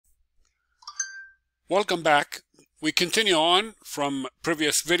Welcome back. We continue on from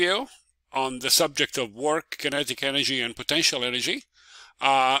previous video on the subject of work, kinetic energy, and potential energy.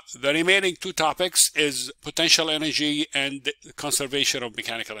 The remaining two topics is potential energy and conservation of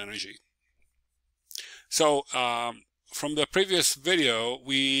mechanical energy. So from the previous video,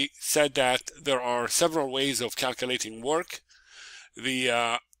 we said that there are several ways of calculating work.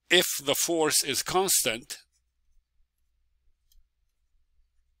 If the force is constant,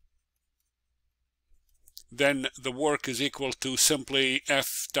 then the work is equal to simply F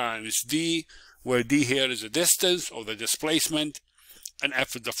times D, where D here is the distance or the displacement, and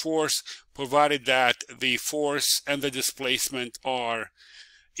F is the force, provided that the force and the displacement are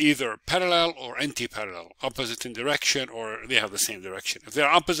either parallel or anti-parallel, opposite in direction, or they have the same direction. If they're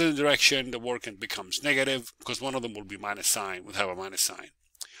opposite in direction, the work becomes negative because one of them will be minus sign, would have a minus sign.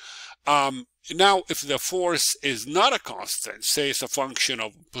 Now, if the force is not a constant, say it's a function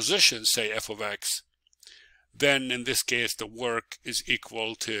of position, say f of x, then in this case the work is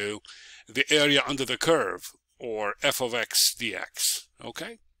equal to the area under the curve, or f of x dx.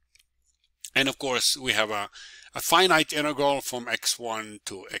 Okay, and of course we have a finite integral from x1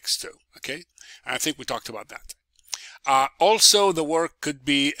 to x2. Okay, I think we talked about that. Also, the work could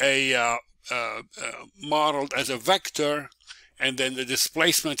be modeled as a vector, and then the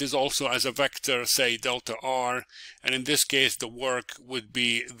displacement is also as a vector, say delta r, and in this case the work would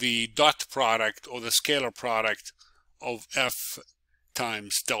be the dot product or the scalar product of F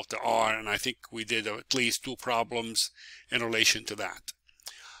times delta r, and I think we did at least two problems in relation to that.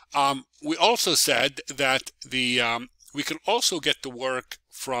 We also said that we can also get the work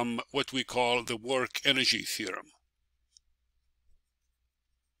from what we call the work energy theorem.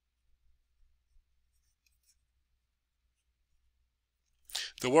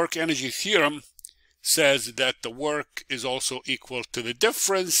 The work energy theorem says that the work is also equal to the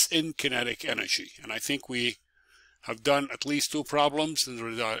difference in kinetic energy. And I think we have done at least two problems in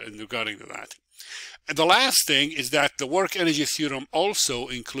regarding to that. And the last thing is that the work energy theorem also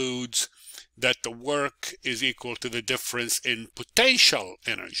includes that the work is equal to the difference in potential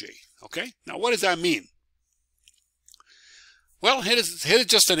energy. Okay, now what does that mean? Well, here's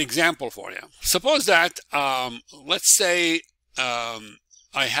just an example for you. Suppose that, let's say,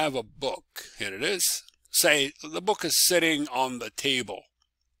 I have a book. Here it is. Say the book is sitting on the table.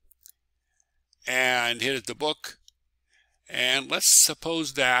 And here's the book. And let's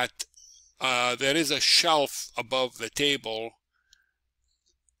suppose that there is a shelf above the table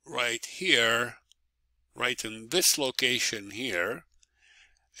right here, right in this location here.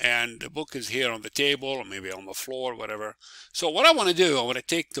 And the book is here on the table, or maybe on the floor, whatever. So what I want to do, I want to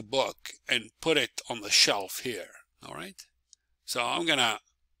take the book and put it on the shelf here. All right. So I'm going to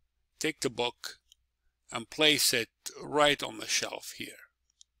take the book and place it right on the shelf here.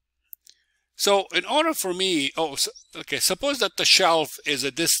 So in order for me, okay, suppose that the shelf is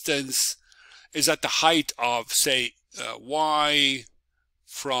a distance, is at the height of, say, y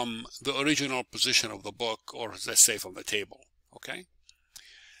from the original position of the book, or let's say from the table, okay?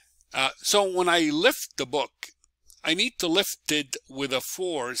 So when I lift the book, I need to lift it with a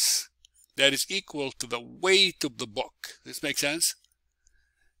force that is equal to the weight of the book. This makes sense?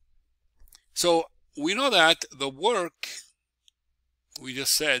 So we know that the work, we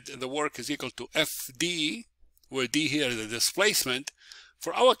just said the work is equal to Fd, where D here is the displacement.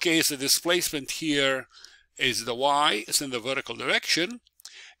 For our case, the displacement here is the y, it's in the vertical direction.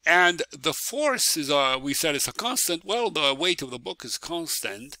 And the force is, we said it's a constant. Well, the weight of the book is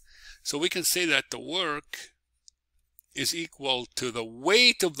constant. So we can say that the work is equal to the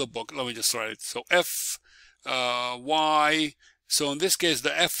weight of the book. Let me just write it. So F y. So in this case,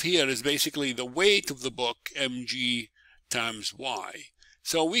 the F here is basically the weight of the book, mg times y.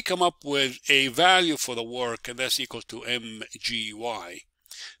 So we come up with a value for the work, and that's equal to mgy.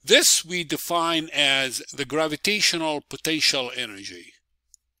 This we define as the gravitational potential energy.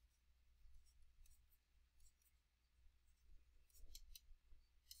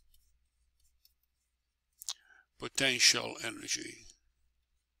 Potential energy.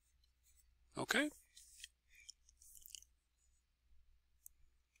 Okay?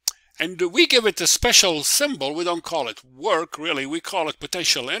 And we give it a special symbol. We don't call it work, really. We call it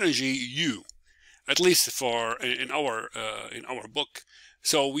potential energy, U, at least for in our book.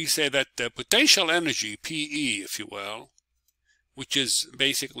 So we say that the potential energy, PE, if you will, which is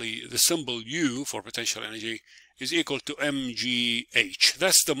basically the symbol U for potential energy, is equal to mgh.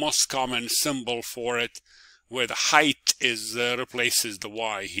 That's the most common symbol for it, where the height is replaces the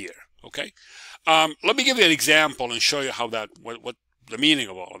y here. Okay. Let me give you an example and show you how that what the meaning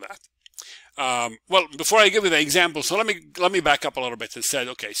of all of that. Well, before I give you the example, so let me back up a little bit and say,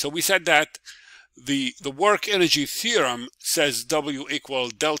 okay, so we said that the work energy theorem says W equal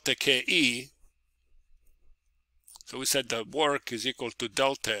delta KE. So we said the work is equal to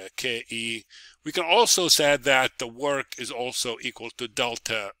delta KE. We can also say that the work is also equal to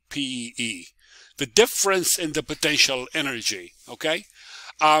delta PE, the difference in the potential energy, okay?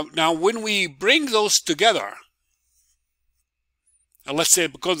 Now, when we bring those together, and let's say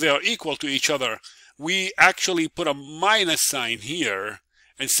because they are equal to each other, we actually put a minus sign here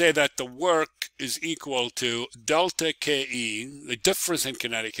and say that the work is equal to delta KE, the difference in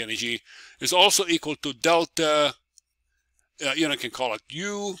kinetic energy, is also equal to delta, you can call it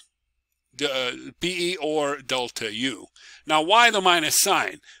U, PE, or delta U. Now, why the minus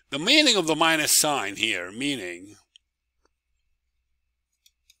sign? The meaning of the minus sign here, the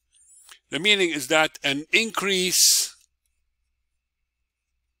meaning is that an increase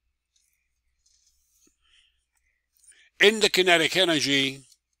in the kinetic energy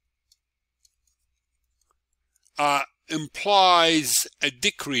implies a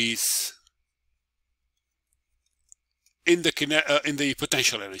decrease in the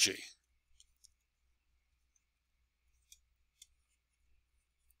potential energy.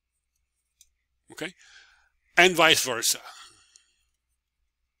 Okay, and vice versa.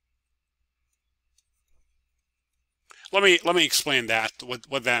 Let me explain that,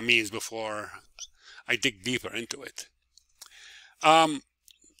 what that means before I dig deeper into it.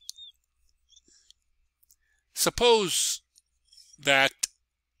 Suppose that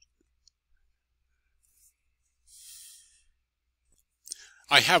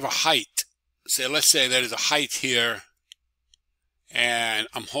I have a height. Say, let's say there is a height here, and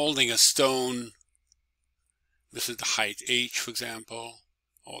I'm holding a stone. This is the height H, for example,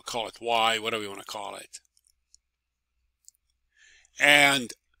 or call it Y, whatever you want to call it.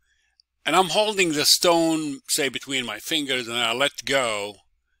 And I'm holding the stone, say, between my fingers, and I let go,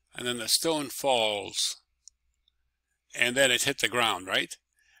 and then the stone falls, and then it hit the ground, right?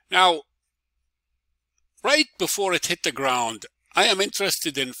 Now, right before it hit the ground, I am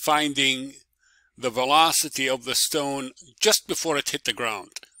interested in finding the velocity of the stone just before it hit the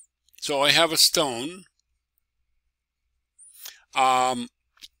ground. So I have a stone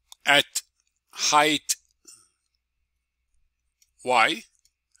at height Y.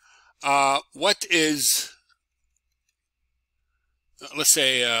 What is, let's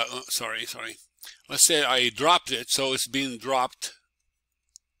say, let's say I dropped it, so it's being dropped.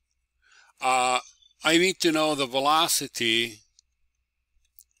 I need to know the velocity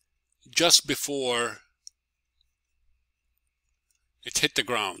just before it hit the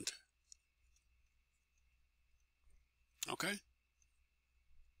ground. Okay?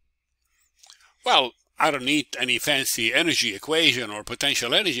 Well, I don't need any fancy energy equation or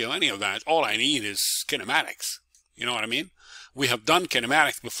potential energy or any of that. All I need is kinematics. You know what I mean? We have done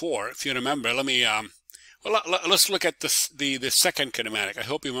kinematics before. If you remember, let me, well, let's look at this, the second kinematic. I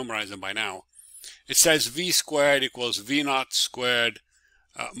hope you memorize them by now. It says V squared equals V naught squared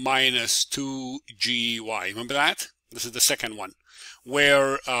minus 2gy. Remember that? This is the second one,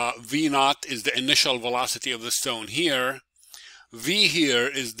 where V naught is the initial velocity of the stone here. V here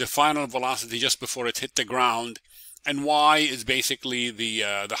is the final velocity just before it hit the ground, and Y is basically the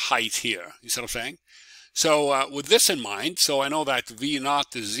height here. You see what I'm saying? So with this in mind, so I know that V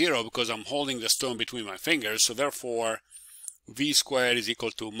naught is 0 because I'm holding the stone between my fingers, so therefore V squared is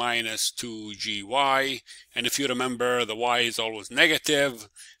equal to minus 2gy, and if you remember, the Y is always negative,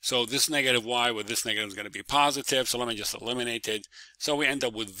 so this negative Y with this negative is going to be positive, so let me just eliminate it. So we end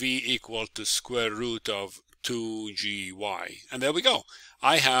up with V equal to square root of 2gy, and there we go.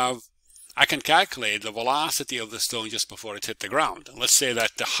 I can calculate the velocity of the stone just before it hit the ground. Let's say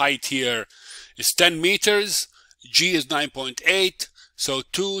that the height here is 10 meters, g is 9.8, so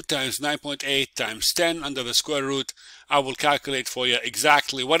 2 times 9.8 times 10 under the square root. I will calculate for you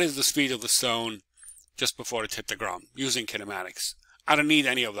exactly what is the speed of the stone just before it hit the ground using kinematics. I don't need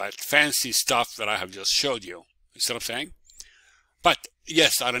any of that fancy stuff that I have just showed you. You see what I'm saying? But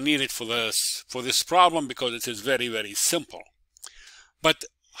yes, I don't need it for this problem because it is very, very simple. But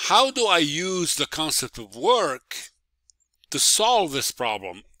how do I use the concept of work to solve this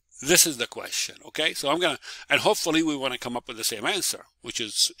problem? This is the question, okay? So I'm going to, and hopefully we want to come up with the same answer, which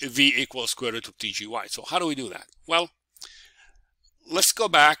is V equals square root of tgy. So how do we do that? Well, let's go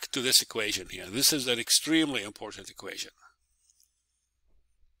back to this equation here. This is an extremely important equation.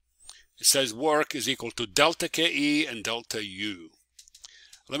 It says work is equal to delta KE and delta U.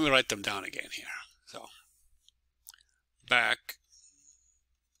 Let me write them down again here. So back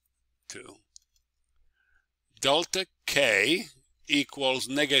to delta K equals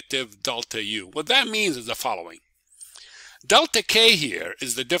negative delta U. What that means is the following. Delta K here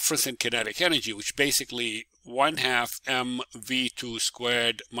is the difference in kinetic energy, which basically 1/2 mv2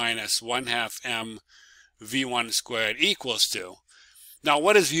 squared minus 1/2 mv1 squared equals to. Now,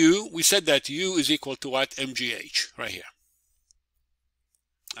 what is U? We said that U is equal to what? mgh, right here.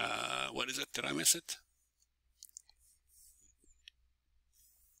 What is it? Did I miss it?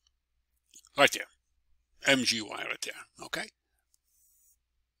 Right there. mgy right there, okay?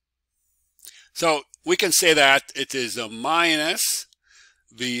 So we can say that it is a minus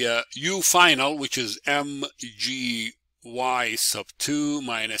the U final, which is mgy sub 2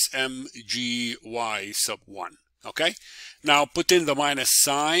 minus mgy sub 1, okay? Now put in the minus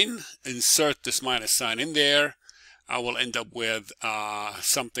sign, insert this minus sign in there. I will end up with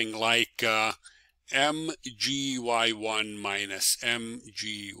something like mgy1 minus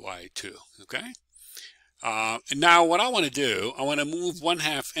mgy2, okay? And now what I want to do, I want to move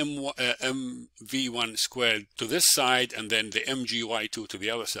 1/2 mv1 squared to this side and then the mgy2 to the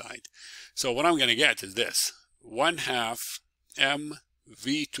other side. So what I'm going to get is this: 1/2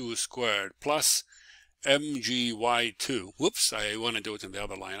 mv2 squared plus mgy2. Whoops, I want to do it in the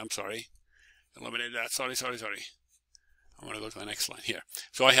other line. I'm sorry. Eliminate that. Sorry. I want to go to the next line here.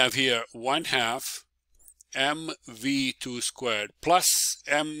 So I have here 1/2 mv2 squared plus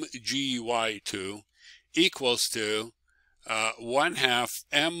mgy2 equals to 1/2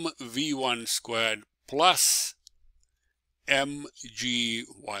 mv1 squared plus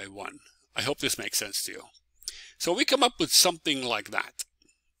mgy1. I hope this makes sense to you. So we come up with something like that.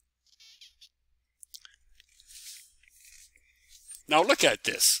 Now look at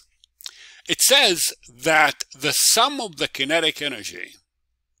this. It says that the sum of the kinetic energy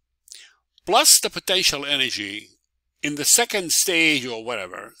plus the potential energy in the second stage or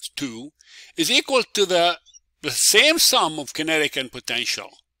whatever, 2, is equal to the same sum of kinetic and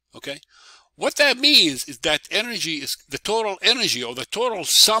potential, okay? What that means is that energy is, the total energy or the total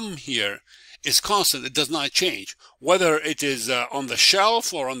sum here is constant. It does not change, whether it is on the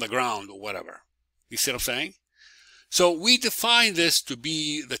shelf or on the ground or whatever. You see what I'm saying? So we define this to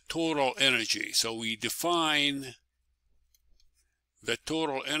be the total energy. So we define the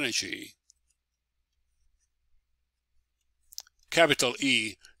total energy, capital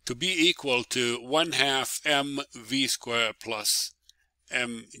E, to be equal to 1/2 mv squared plus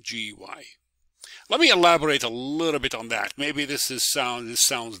mgy. Let me elaborate a little bit on that. Maybe this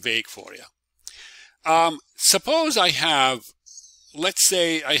sounds vague for you. Suppose I have, let's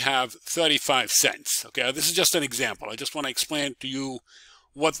say I have 35 cents. Okay, this is just an example. I just want to explain to you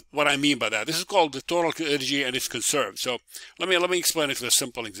what I mean by that. This is called the total energy and it's conserved. So let me explain it with a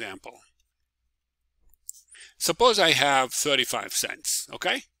simple example. Suppose I have 35 cents,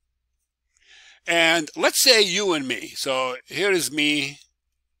 okay? And let's say you and me. So here is me,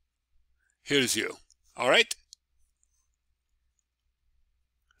 here's you, all right?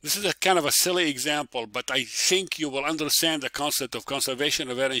 This is a kind of a silly example, but I think you will understand the concept of conservation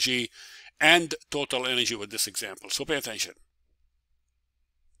of energy and total energy with this example. So pay attention.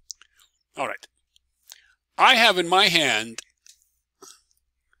 All right. I have in my hand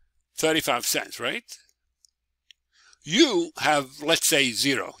 35 cents, right? You have, let's say,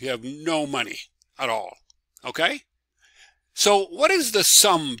 0. You have no money at all, okay? So what is the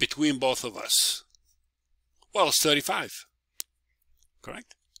sum between both of us? Well, it's 35,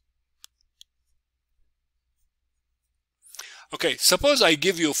 correct? Okay, suppose I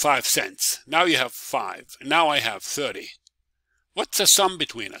give you 5 cents. Now you have 5. Now I have 30. What's the sum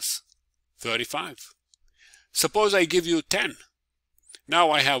between us? 35. Suppose I give you 10.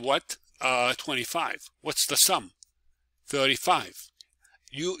 Now I have what? 25. What's the sum? 35.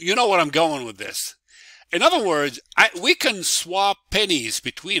 You know what I'm going with this. In other words, we can swap pennies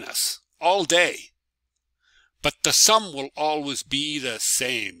between us all day, but the sum will always be the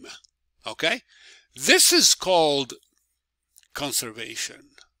same, okay? This is called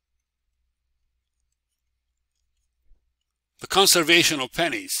conservation. The conservation of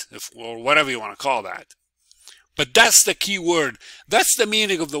pennies, or whatever you want to call that. But that's the key word. That's the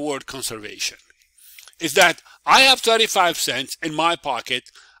meaning of the word conservation. Is that I have 35 cents in my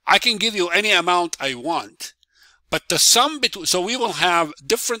pocket. I can give you any amount I want. But the sum between, so we will have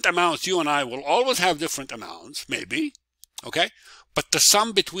different amounts. You and I will always have different amounts, maybe. Okay? But the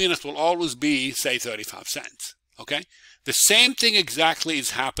sum between us will always be, say, 35 cents. Okay? The same thing exactly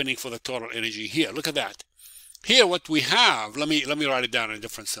is happening for the total energy here. Look at that. Here, what we have, let me write it down in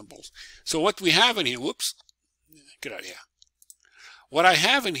different symbols. So what we have in here, whoops, get out of here. What I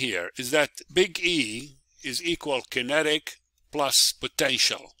have in here is that big E is equal kinetic plus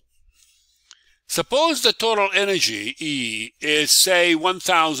potential. Suppose the total energy, E, is, say,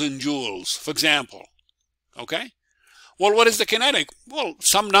 1,000 joules, for example. Okay? Well, what is the kinetic? Well,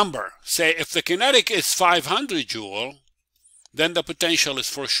 some number. Say if the kinetic is 500 joule, then the potential is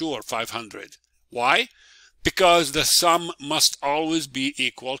for sure 500. Why? Because the sum must always be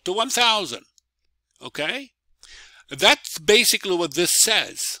equal to 1000. Okay? That's basically what this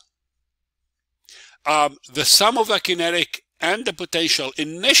says. The sum of the kinetic and the potential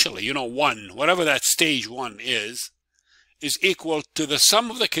initially, 1, whatever that stage 1 is equal to the sum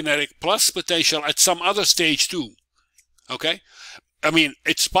of the kinetic plus potential at some other stage 2. Okay? I mean,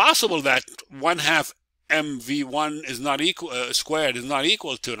 it's possible that 1/2 mv1 is not equal, squared is not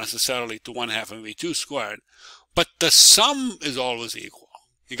equal to necessarily to 1/2 mv2 squared, but the sum is always equal.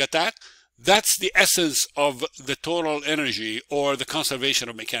 You got that? That's the essence of the total energy or the conservation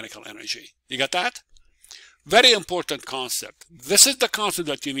of mechanical energy. You got that? Very important concept. This is the concept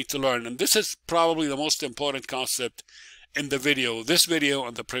that you need to learn, and this is probably the most important concept in the video, this video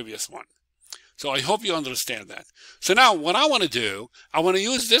and the previous one. So I hope you understand that. So now what I want to do, I want to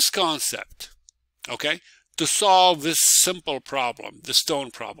use this concept, okay, to solve this simple problem, the stone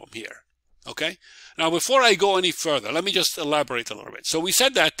problem here. Okay? Now before I go any further, let me just elaborate a little bit. So we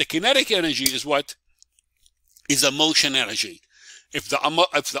said that the kinetic energy is what? Is a motion energy. If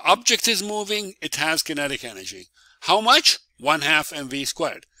the object is moving, it has kinetic energy. How much? 1/2 mv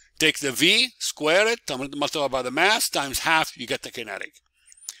squared. Take the v, square it, multiply by the mass, times half, you get the kinetic.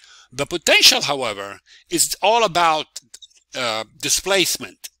 The potential, however, is all about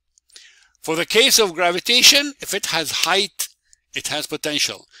displacement. For the case of gravitation, if it has height, it has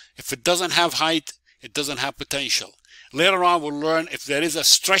potential. If it doesn't have height, it doesn't have potential. Later on, we'll learn if there is a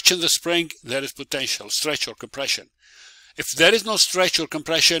stretch in the spring, there is potential, stretch or compression. If there is no stretch or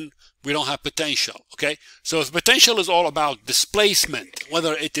compression, we don't have potential, okay? So the potential is all about displacement,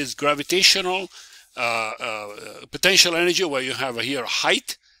 whether it is gravitational potential energy, where you have here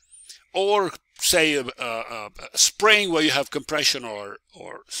height, or say a spring where you have compression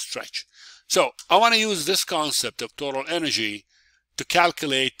or stretch. So I want to use this concept of total energy to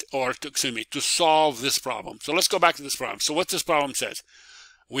calculate, or to solve this problem. So let's go back to this problem. So what this problem says,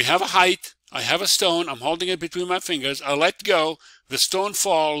 we have a height, I have a stone, I'm holding it between my fingers, I let go, the stone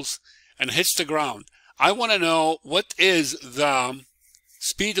falls and hits the ground. I want to know what is the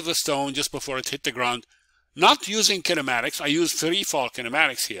speed of the stone just before it hit the ground, not using kinematics. I use free fall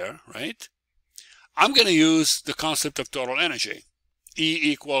kinematics here, right? I'm going to use the concept of total energy. E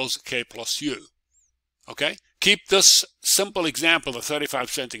equals K plus U. Okay? Keep this simple example, the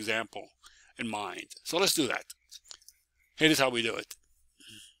 35% example, in mind. So let's do that. Here is how we do it.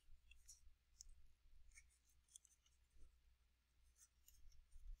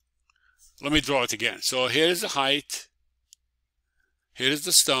 Let me draw it again. So here is the height. Here is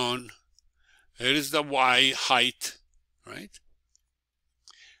the stone. Here is the Y height, right?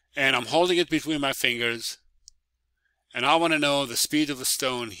 And I'm holding it between my fingers. And I want to know the speed of the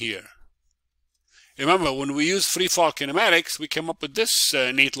stone here. Remember, when we use free fall kinematics, we came up with this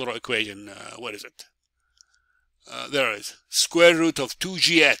neat little equation. What is it? There it is. Square root of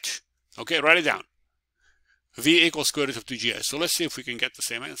 2gh. Okay, write it down. V equals square root of 2gh. So let's see if we can get the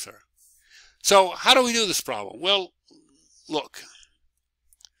same answer. So how do we do this problem? Well, look.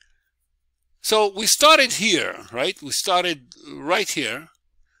 So we started here, right? We started right here,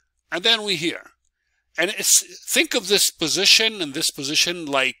 and then we here. And think of this position and this position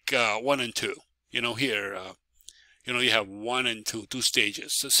like 1 and 2. Here, you have 1 and 2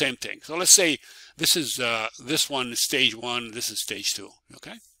 stages, the same thing. So let's say this is this one is stage 1, this is stage 2,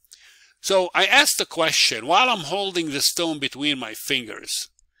 okay? So I asked the question, while I'm holding the stone between my fingers,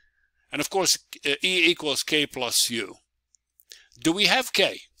 and of course, E equals K plus U, do we have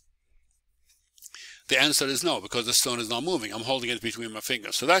K? The answer is no, because the stone is not moving. I'm holding it between my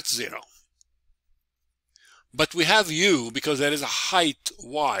fingers, so that's 0. But we have U because there is a height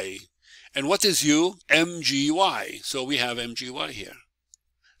Y. And what is U? mgy. So we have mgy here.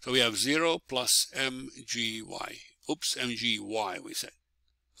 So we have 0 plus mgy. Oops, mgy, we said.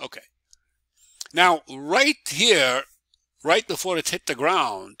 Okay. Now, right here, right before it hit the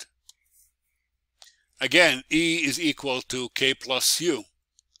ground, again, E is equal to K plus U.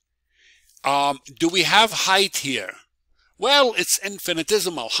 Do we have height here? Well, it's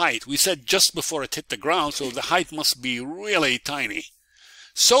infinitesimal height. We said just before it hit the ground, so the height must be really tiny.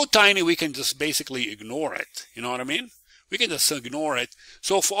 So tiny we can just basically ignore it. You know what I mean? We can just ignore it.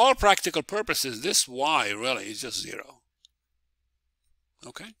 So for all practical purposes, this Y really is just 0.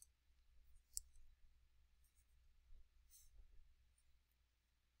 Okay?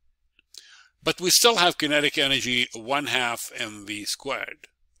 But we still have kinetic energy 1/2 mv squared.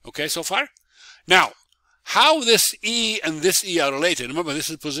 Okay, so far? Now, how this E and this E are related, remember this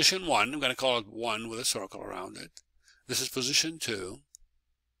is position 1, I'm going to call it 1 with a circle around it. This is position 2.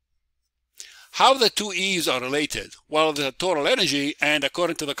 How the two E's are related? Well, the total energy, and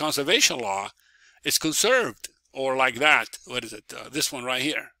according to the conservation law, is conserved, or like that. What is it? This one right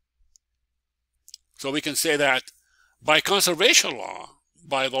here. So we can say that by conservation law,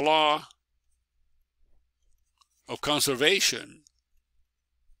 by the law of conservation,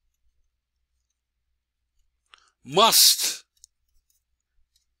 must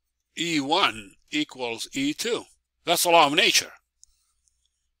E1 equals E2. That's the law of nature.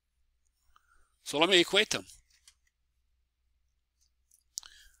 So let me equate them.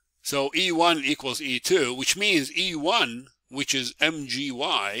 So E1 equals E2, which means E1, which is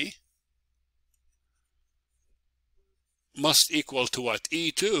mgy, must equal to what?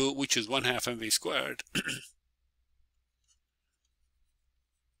 E2, which is 1/2 mv squared.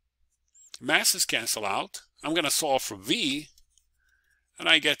 Masses cancel out. I'm going to solve for v, and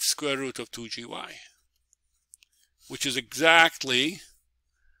I get square root of 2gy, which is exactly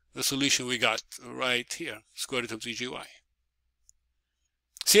the solution we got right here, square root of 2gy.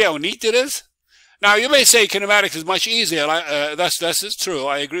 See how neat it is? Now, you may say kinematics is much easier. That's true.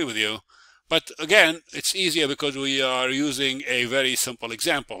 I agree with you. But again, it's easier because we are using a very simple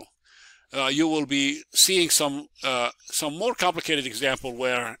example. You will be seeing some more complicated example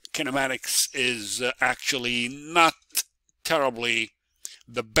where kinematics is actually not terribly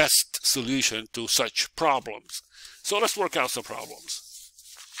the best solution to such problems. So let's work out some problems.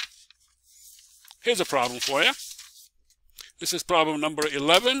 Here's a problem for you. This is problem number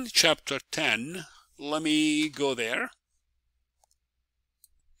 11, chapter 10. Let me go there.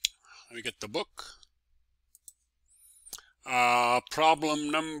 Let me get the book. Problem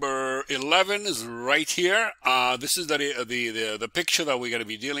number 11 is right here. This is the picture that we're going to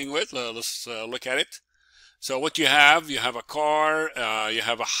be dealing with. Let's look at it. So what you have a car, you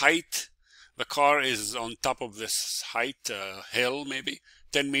have a height. The car is on top of this height, hill maybe,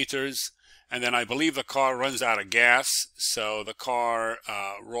 10 meters. And then I believe the car runs out of gas. So the car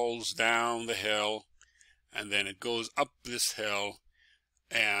rolls down the hill, and then it goes up this hill.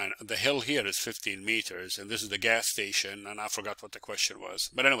 And the hill here is 15 meters, and this is the gas station, and I forgot what the question was.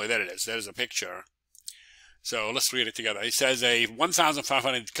 But anyway, there it is. There's a picture. So let's read it together. It says a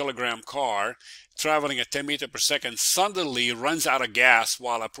 1,500 kilogram car traveling at 10 meters per second suddenly runs out of gas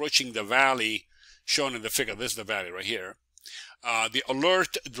while approaching the valley shown in the figure. This is the valley right here. The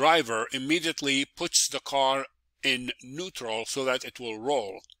alert driver immediately puts the car in neutral so that it will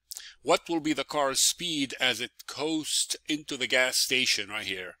roll. What will be the car's speed as it coasts into the gas station right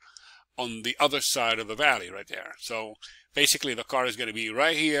here on the other side of the valley right there? So basically the car is going to be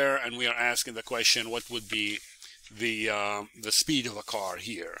right here, and we are asking the question, what would be the speed of the car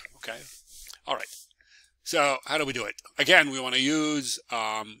here? Okay. All right. So how do we do it? Again, we want to use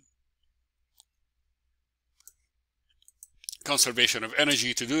conservation of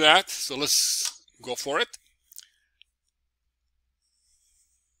energy to do that. So let's go for it.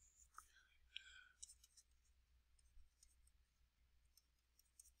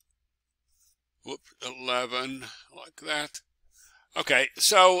 Whoop, 11, like that. Okay,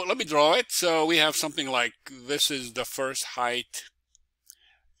 so let me draw it. So we have something like this is the first height,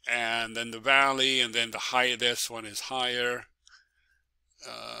 and then the valley, and then the height. This one is higher.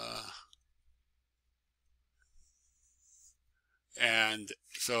 And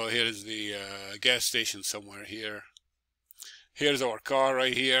so here's the gas station somewhere here. Here's our car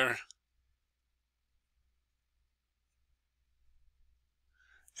right here.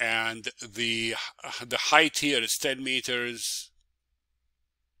 And the height here is 10 meters.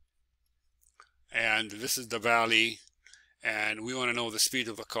 And this is the valley. And we want to know the speed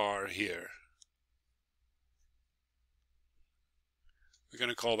of the car here. We're going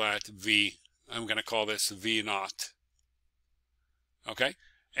to call that V. I'm going to call this V naught. Okay?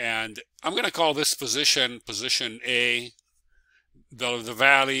 And I'm going to call this position A, the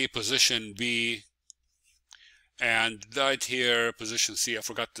valley, position B, and right here, position C. I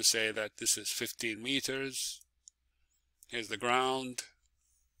forgot to say that this is 15 meters. Here's the ground.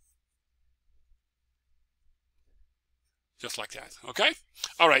 Just like that, okay?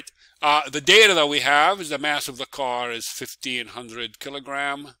 All right, the data that we have is the mass of the car is 1,500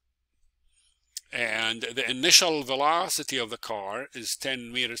 kilogram. And the initial velocity of the car is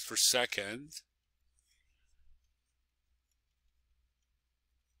 10 meters per second.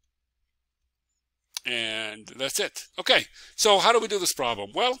 And that's it. Okay, so how do we do this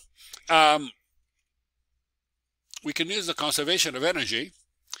problem? Well, we can use the conservation of energy.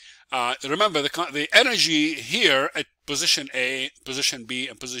 Remember, the energy here at position A, position B,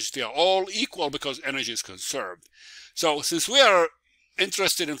 and position C are all equal because energy is conserved. So since we are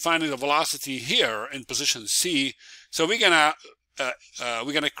interested in finding the velocity here in position C. So we're gonna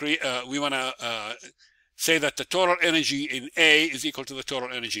say that the total energy in A is equal to the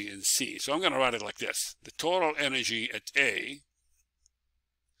total energy in C. So I'm gonna write it like this: the total energy at A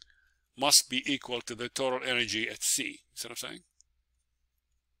must be equal to the total energy at C. See what I'm saying?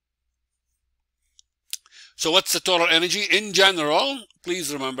 So what's the total energy in general?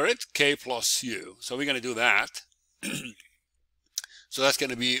 Please remember it, K plus U. So we're gonna do that. So that's going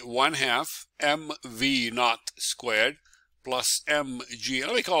to be 1/2 mv naught squared plus mg.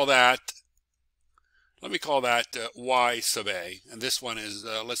 Let me call that y sub a, and this one is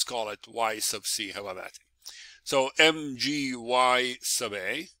let's call it y sub c. How about that? So mgy sub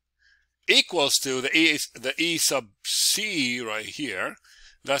a equals to the e sub c right here.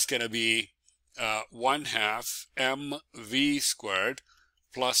 That's going to be 1/2 mv squared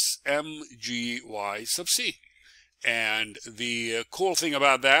plus mgy sub c. And the cool thing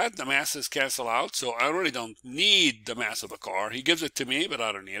about that, the masses cancel out, so I really don't need the mass of the car. He gives it to me, but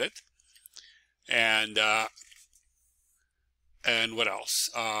I don't need it. And what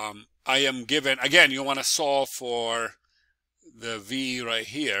else? I am given, again, you want to solve for the v right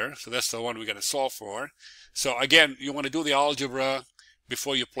here, so that's the one we're going to solve for. So again, you want to do the algebra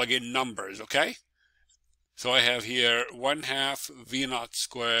before you plug in numbers, okay? So I have here 1/2 v naught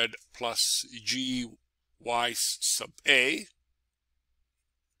squared plus g y sub a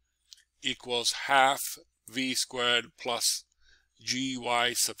equals 1/2 v squared plus gy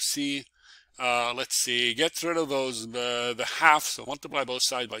sub c. Let's see, get rid of those the half, so multiply both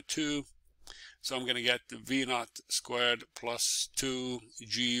sides by 2. So I'm going to get v naught squared plus 2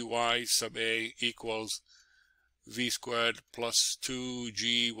 gy sub a equals v squared plus 2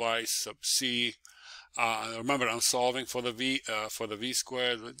 gy sub c. Remember, I'm solving for the v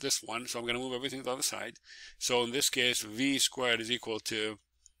squared with this one, so I'm going to move everything to the other side. So in this case, v squared is equal to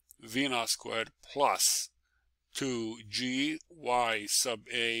v naught squared plus 2 gy sub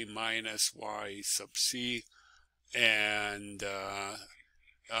a minus y sub c. And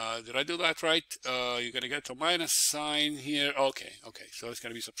did I do that right? You're going to get a minus sign here. Okay, so it's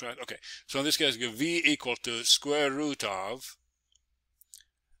going to be subtracted. Okay, so in this case, v equal to square root of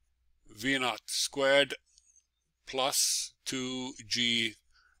v naught squared plus 2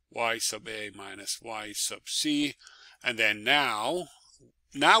 y sub a minus y sub c. And then now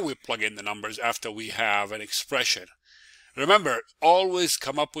we plug in the numbers after we have an expression. Remember, always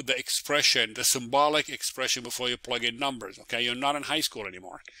come up with the expression, the symbolic expression, before you plug in numbers, okay? You're not in high school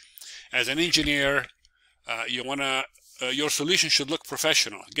anymore. As an engineer, you want to, your solution should look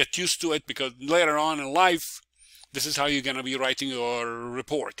professional. Get used to it, because later on in life, this is how you're going to be writing your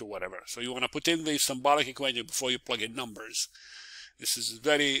report or whatever. So you want to put in the symbolic equation before you plug in numbers. This is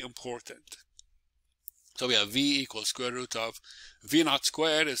very important. So we have v equals square root of v naught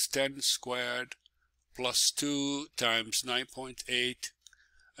squared is 10 squared plus 2 times 9.8.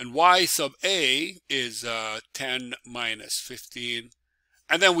 And y sub a is 10 minus 15.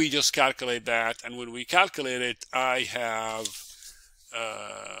 And then we just calculate that. And when we calculate it, I have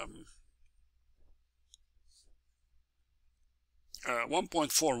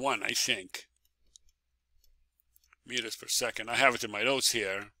 1.41, I think, meters per second. I have it in my notes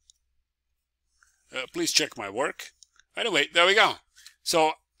here. Please check my work. Anyway, there we go.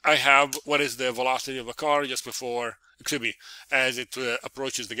 So I have what is the velocity of the car just before, excuse me, as it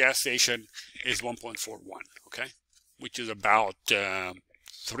approaches the gas station is 1.41, okay? Which is about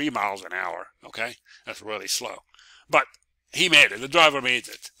 3 miles an hour, okay? That's really slow. But he made it. The driver made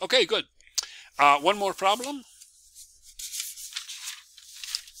it. Okay, good. One more problem.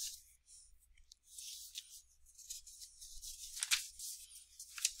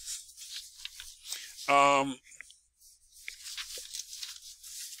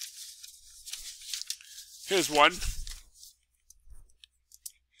 Here's one.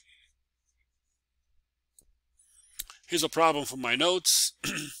 Here's a problem from my notes.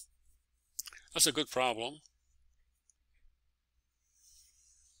 That's a good problem.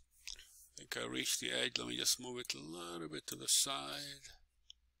 I think I reached the edge. Let me just move it a little bit to the side.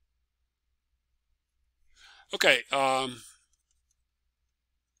 Okay.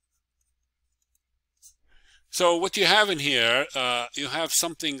 So what you have in here, you have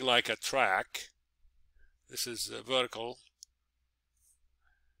something like a track. This is vertical.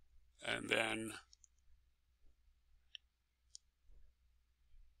 And then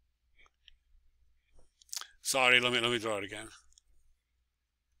sorry, let me draw it again.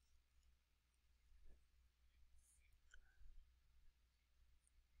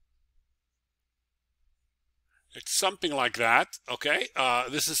 It's something like that, okay?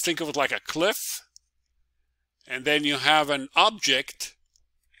 This is, think of it like a cliff. and then you have an object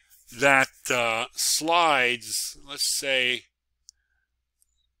that slides, let's say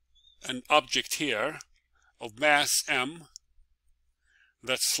an object here of mass m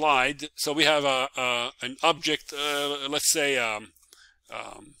that slide. So we have an object, let's say a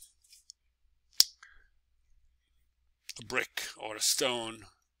brick or a stone,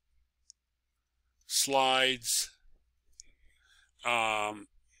 slides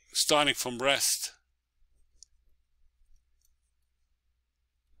starting from rest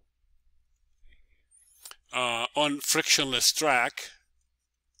on frictionless track,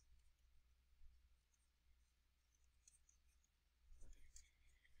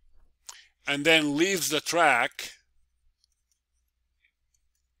 and then leaves the track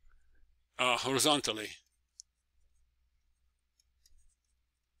horizontally.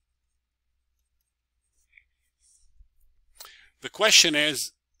 The question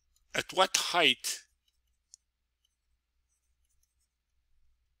is, at what height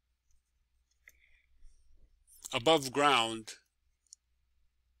above ground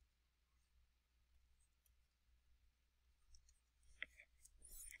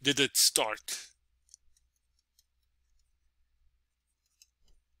did it start?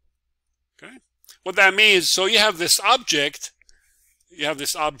 Okay. What that means, so you have this object,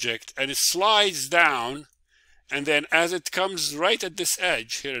 and it slides down, and then as it comes right at this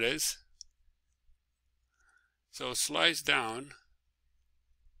edge, here it is. So it slides down.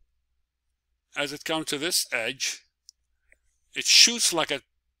 As it comes to this edge, it shoots like a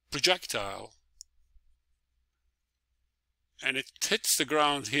projectile, and it hits the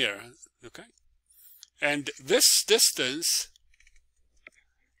ground here, okay? And this distance,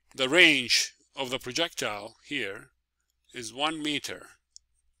 the range of the projectile here, is 1 meter,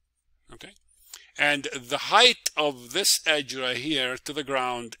 okay? And the height of this edge right here to the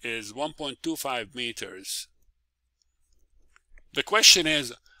ground is 1.25 meters. The question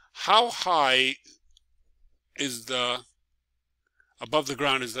is, how high is above the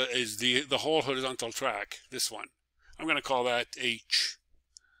ground is the whole horizontal track, this one? I'm going to call that H.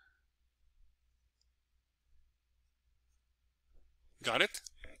 Got it?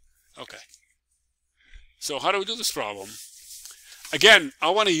 Okay. So how do we do this problem? Again, I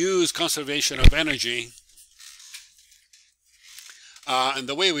want to use conservation of energy. And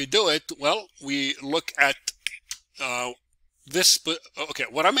the way we do it, well, we look at this. Okay,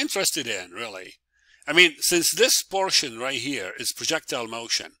 what I'm interested in, really, I mean, since this portion right here is projectile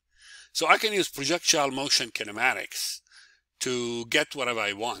motion, so I can use projectile motion kinematics to get whatever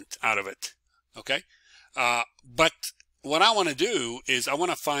I want out of it, okay? But what I want to do is I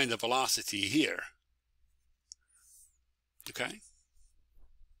want to find the velocity here, okay?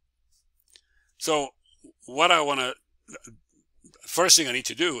 So what I want to, first thing I need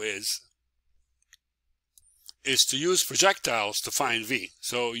to do is to use projectiles to find V.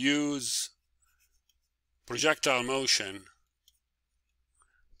 So use projectile motion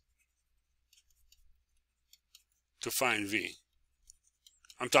to find V.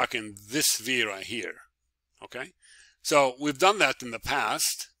 I'm talking this V right here, okay? So we've done that in the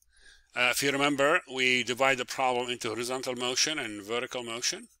past. If you remember, we divide the problem into horizontal motion and vertical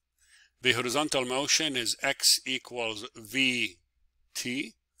motion. The horizontal motion is x equals vt.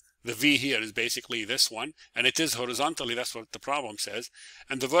 The v here is basically this one, and it is horizontally, that's what the problem says.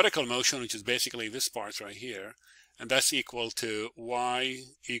 And the vertical motion, which is basically this part right here, and that's equal to y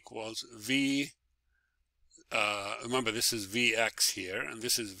equals v, remember this is vx here, and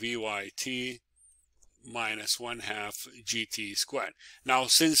this is vyt minus 1/2 gt squared. Now,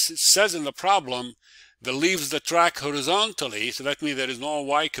 since it says in the problem that leaves the track horizontally, so that means there is no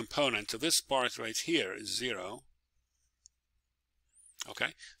y component, so this part right here is 0.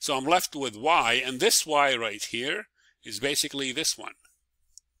 Okay, so I'm left with y, and this y right here is basically this one.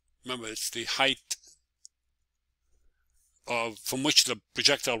 Remember, it's the height from which the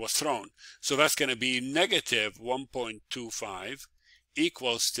projectile was thrown. So that's going to be negative 1.25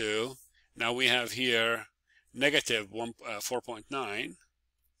 equals to, now we have here negative 4.9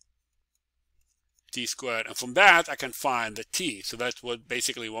 t squared, and from that I can find the t. So that's what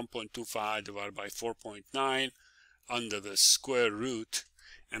basically 1.25 divided by 4.9 under the square root,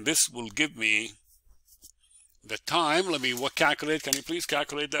 and this will give me the time. Let me calculate. Can you please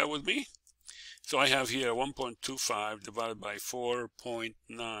calculate that with me? So I have here 1.25 divided by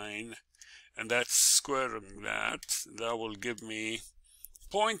 4.9, and that's squaring that. That will give me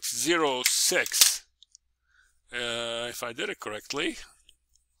 0.06, if I did it correctly.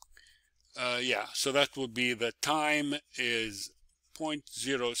 Yeah, so that would be, the time is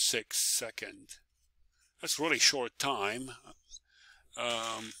 0.06 second. That's really short time.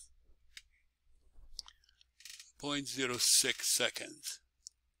 0.06 seconds.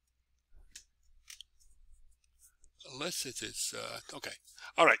 Unless it is, okay.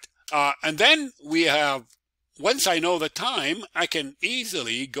 All right. And then we have, once I know the time, I can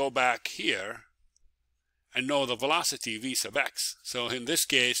easily go back here and know the velocity v sub x. So in this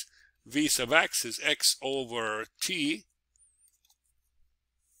case, v sub x is x over t.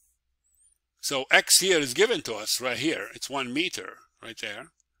 So x here is given to us right here. It's 1 meter right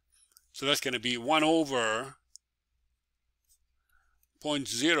there. So that's going to be 1 over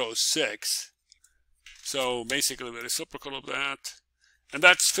 0.06. So basically the reciprocal of that. And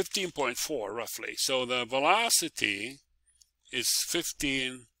that's 15.4 roughly. So the velocity is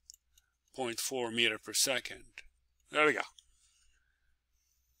 15.4 meter per second. There we go.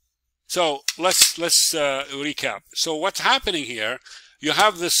 So let's recap. So what's happening here? You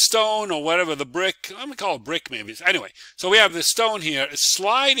have the stone or whatever, the brick, let me call it brick maybe. Anyway, so we have the stone here, it's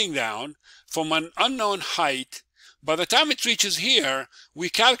sliding down from an unknown height. By the time it reaches here, we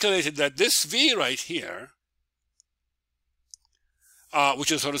calculated that this V right here,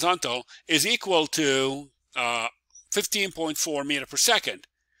 which is horizontal, is equal to 15.4 meter per second.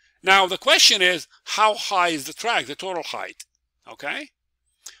 Now the question is, how high is the track, the total height? Okay.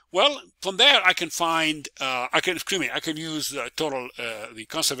 Well, from there I can find, I can use the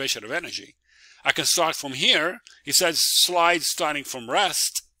conservation of energy. I can start from here. It says slide starting from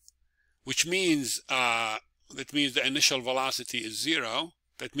rest, which means that means the initial velocity is 0.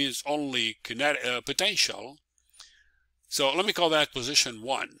 That means only kinetic potential. So let me call that position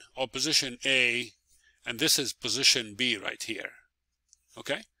 1 or position A, and this is position B right here.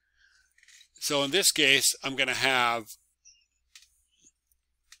 Okay. So in this case, I'm going to have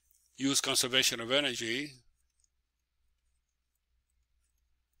use conservation of energy.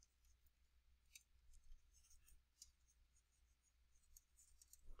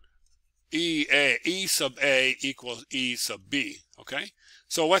 E sub A equals E sub B. Okay.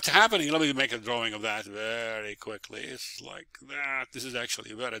 So what's happening? Let me make a drawing of that very quickly. It's like that. This is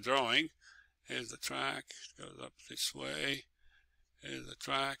actually a better drawing. Here's the track. It goes up this way. Here's the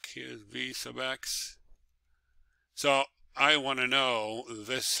track. Here's V sub X. So I want to know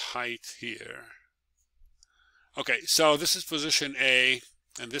this height here. Okay, so this is position A,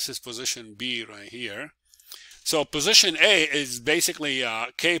 and this is position B right here. So position A is basically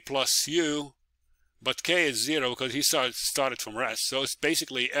K plus U, but K is 0 because he started from rest. So it's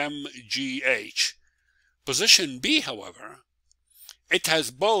basically mgh. Position B, however, it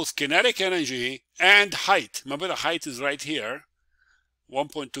has both kinetic energy and height. Remember the height is right here,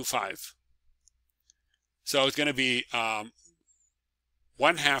 1.25. So it's going to be 1/2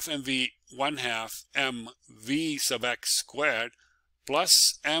 mv sub x squared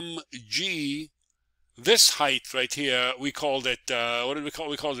plus mg. This height right here, we called it, what did we call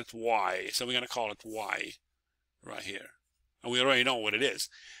it? We called it y. So we're going to call it y right here. And we already know what it is.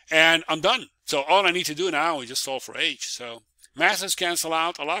 And I'm done. So all I need to do now is just solve for h. So masses cancel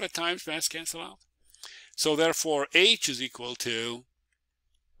out. A lot of times masses cancel out. So therefore h is equal to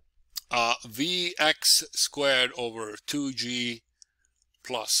Vx squared over 2g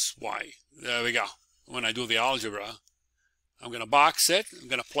plus y. There we go. When I do the algebra, I'm going to box it. I'm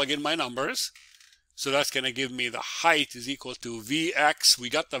going to plug in my numbers. So that's going to give me the height is equal to Vx. We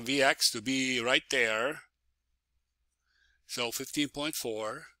got the Vx to be right there. So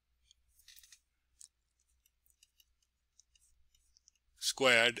 15.4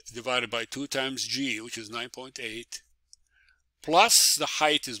 squared divided by 2 times g, which is 9.8. Plus the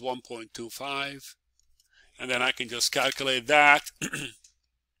height is 1.25, and then I can just calculate that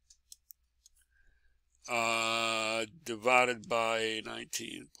divided by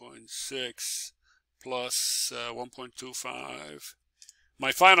 19.6 plus 1.25.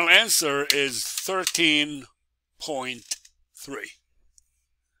 My final answer is 13.3.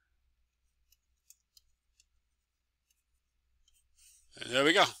 And there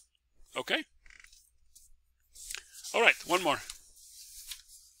we go. Okay. All right, one more.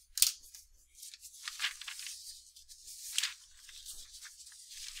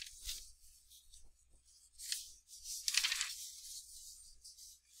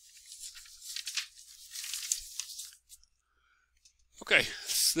 Okay,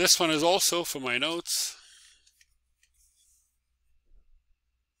 this one is also for my notes.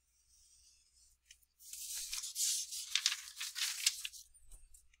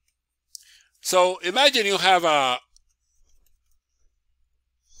 So imagine you have a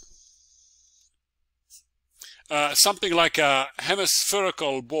something like a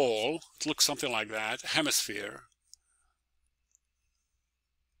hemispherical ball. It looks something like that, hemisphere.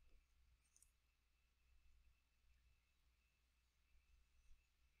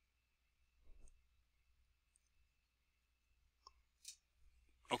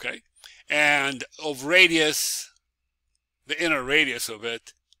 okay? And of radius, the inner radius of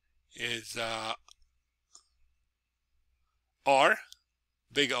it is R,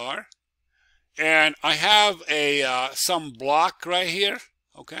 big R. And I have a some block right here,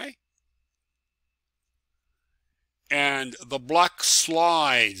 okay? And the block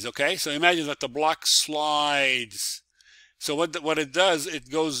slides, okay? So imagine that the block slides. So what it does, it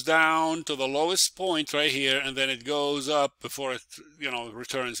goes down to the lowest point right here, and then it goes up before it,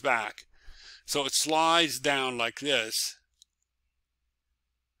 returns back. So it slides down like this.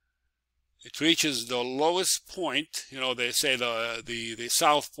 It reaches the lowest point, they say the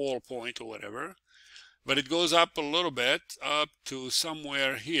South Pole point or whatever, but it goes up a little bit, up to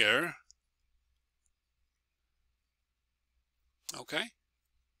somewhere here, okay?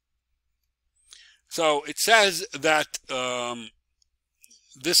 So it says that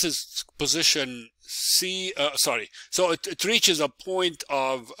this is position C, so it reaches a point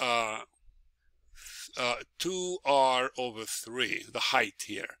of 2r/3, the height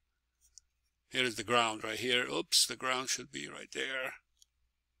here. Here is the ground right here. Oops, the ground should be right there.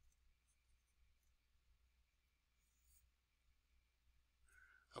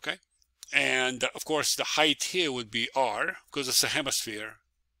 Okay, and of course the height here would be r, because it's a hemisphere.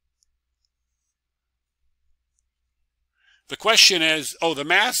 The question is, the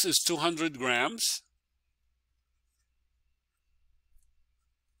mass is 200 grams.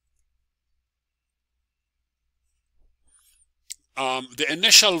 The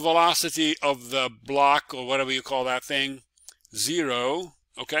initial velocity of the block, or whatever you call that thing, 0,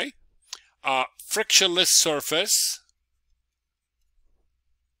 okay? Frictionless surface.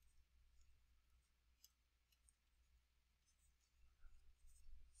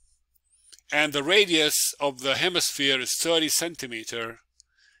 And the radius of the hemisphere is 30 centimeter.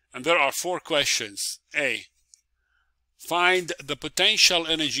 And there are 4 questions. A, find the potential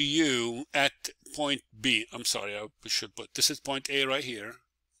energy U at point B. I'm sorry, I should put, this is point A right here.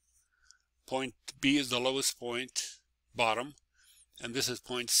 Point B is the lowest point, bottom. And this is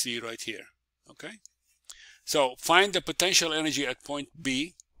point C right here, okay? So find the potential energy at point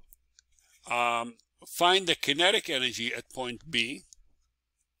B. Find the kinetic energy at point B.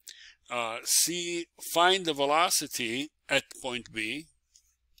 C, find the velocity at point B.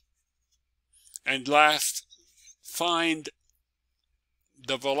 And last, find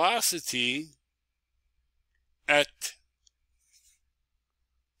the velocity at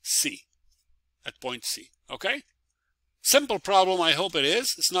C, at point C, okay? Simple problem, I hope it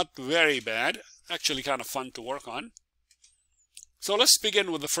is. It's not very bad. Actually kind of fun to work on. So let's begin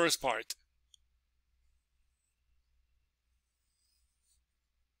with the first part.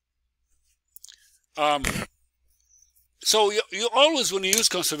 So you always, when you use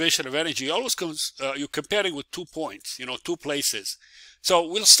conservation of energy, you always you're comparing with 2 points, 2 places. So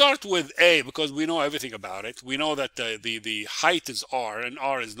we'll start with A, because we know everything about it. We know that the height is r, and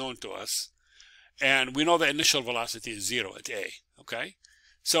r is known to us. And we know the initial velocity is 0 at A, okay?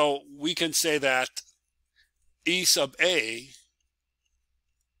 So we can say that E sub A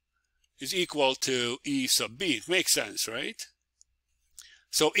is equal to E sub B. It makes sense, right?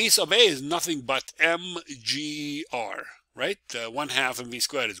 So E sub A is nothing but mgr, right? 1/2 mv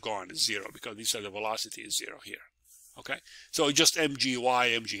squared is gone, it's 0, because we said the velocity is 0 here, okay? So just mgy,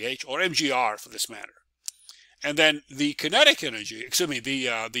 mgh, or mgr for this matter. And then the kinetic energy,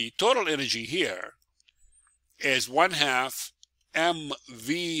 the total energy here is 1/2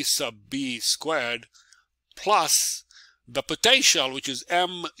 mv sub b squared plus the potential, which is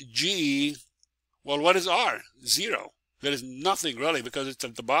mg. Well, what is r? 0. There is nothing really, because it's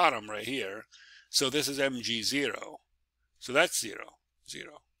at the bottom right here. So this is mg0. So that's 0,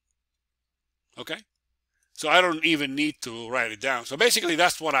 0. Okay? So I don't even need to write it down. So basically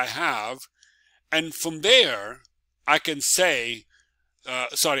that's what I have. And from there, I can say,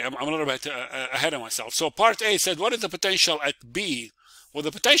 sorry, I'm a little bit ahead of myself. So part A said, what is the potential at B? Well,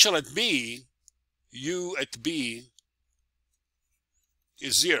 the potential at B, U at B,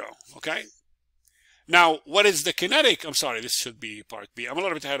 is 0, okay? Now, what is the kinetic? I'm sorry, this should be part B. I'm a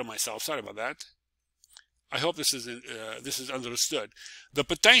little bit ahead of myself. Sorry about that. I hope this is understood. The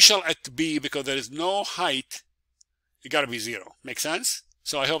potential at B, because there is no height, it got to be 0. Make sense?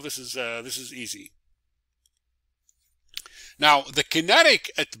 So I hope this is easy. Now, the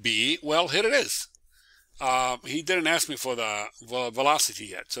kinetic at B, well, here it is. He didn't ask me for the velocity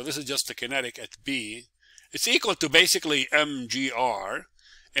yet. So this is just the kinetic at B. It's equal to basically mgr.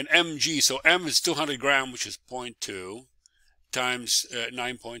 And mg, so m is 200 grams, which is 0.2, times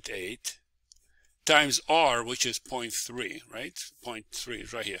 9.8, times r, which is 0.3, right? 0.3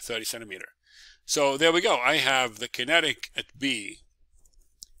 is right here, 30 centimeter. So there we go. I have the kinetic at B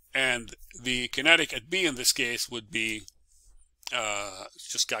And the kinetic at B in this case would be,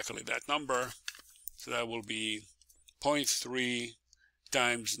 just calculate that number. So that will be 0.3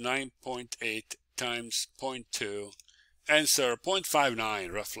 times 9.8 times 0.2. Answer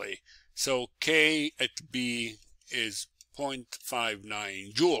 0.59 roughly. So K at B is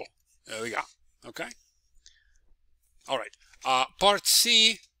 0.59 joule. There we go. Okay. All right. Part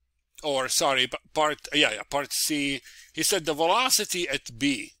C, or sorry, part C. He said the velocity at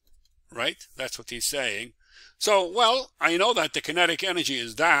B, right? That's what he's saying. So, well, I know that the kinetic energy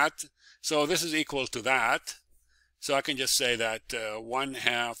is that, so this is equal to that. So I can just say that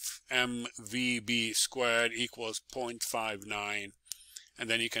 1/2 mvb squared equals 0.59, and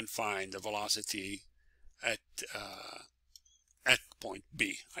then you can find the velocity at point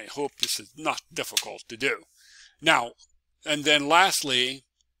B. I hope this is not difficult to do. Now, and then lastly,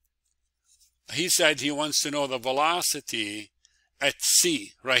 he said he wants to know the velocity at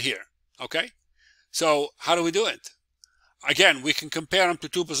C right here. Okay? So how do we do it? Again, we can compare them to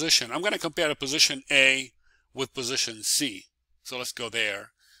two positions. I'm going to compare the position A with position C. So let's go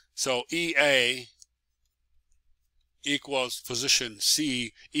there. So EA equals position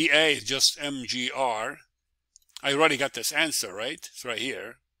C. EA is just mgr. I already got this answer, right? It's right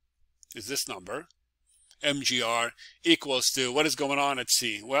here. Is this number. mgr equals to, what is going on at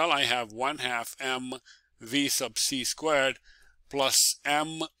C? Well, I have 1/2 mv sub c squared plus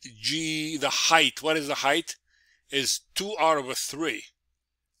mg, the height. What is the height? Is 2r/3.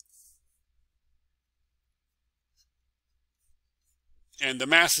 And the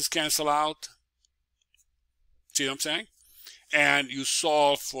masses cancel out. See what I'm saying? And you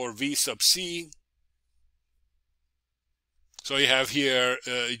solve for v sub c. So you have here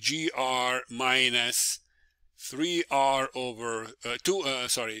gr minus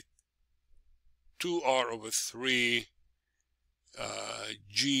 2r/3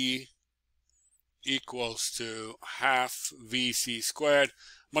 g equals to 1/2 vc squared.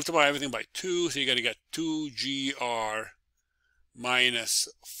 Multiply everything by 2, so you're going to get 2gr minus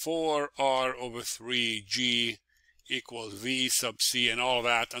 4r/3 g equals v sub c, and all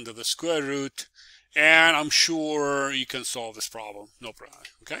that under the square root. And I'm sure you can solve this problem. No problem.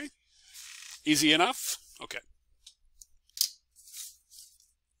 Okay? Easy enough? Okay.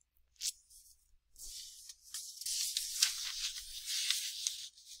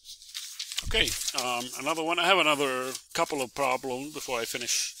 Okay, another one. I have another couple of problems before I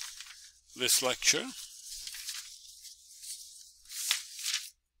finish this lecture.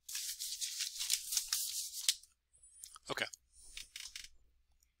 Okay.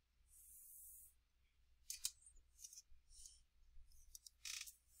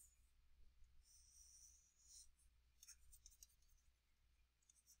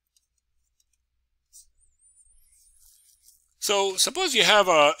 So suppose you have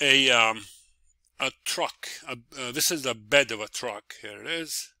a truck. This is the bed of a truck. Here it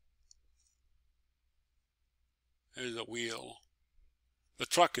is. Here's a wheel. The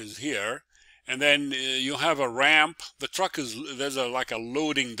truck is here, and then you have a ramp. The truck is, there's like a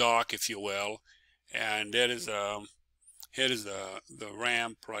loading dock, if you will, and there is here is the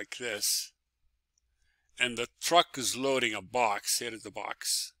ramp like this, and the truck is loading a box. Here is the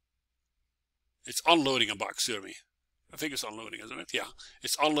box. It's unloading a box. Excuse me. I think it's unloading, isn't it? Yeah,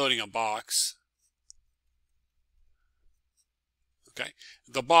 it's unloading a box. Okay,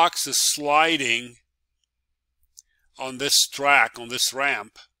 the box is sliding on this track, on this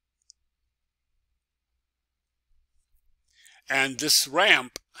ramp, and this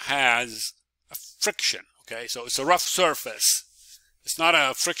ramp has a friction. Okay, so it's a rough surface. It's not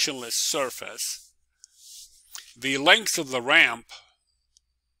a frictionless surface. The length of the ramp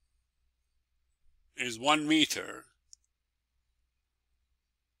is 1 meter.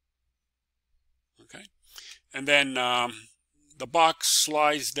 Okay, and then the box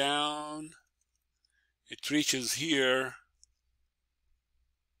slides down. It reaches here.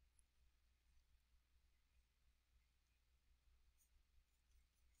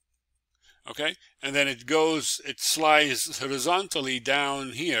 Okay, and then it goes, it slides horizontally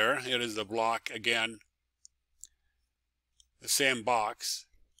down here. Here is the block again, the same box.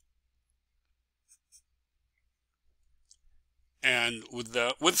 And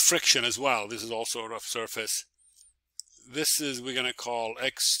with friction as well. This is also a rough surface. This is, we're going to call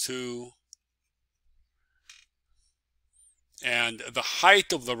x2. And the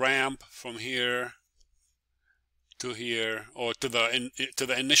height of the ramp from here to here, or to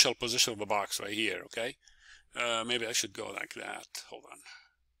the initial position of the box right here. Okay, maybe I should go like that. Hold on.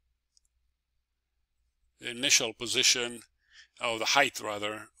 The initial position, the height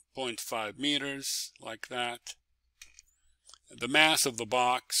rather, 0.5 meters, like that. The mass of the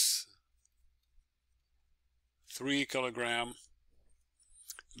box, 3 kilogram.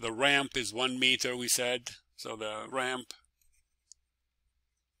 The ramp is 1 meter, we said. So the ramp,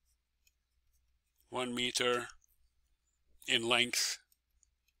 1 meter in length.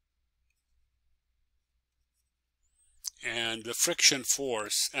 And the friction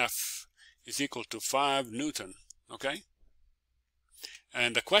force, F, is equal to 5 Newton, okay?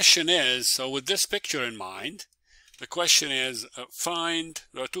 And the question is, so with this picture in mind, the question is,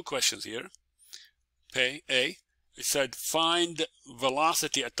 there are 2 questions here. A, it said find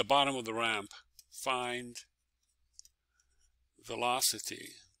velocity at the bottom of the ramp. Find velocity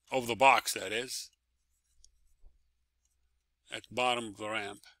of the box, that is, at the bottom of the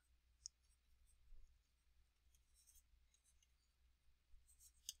ramp.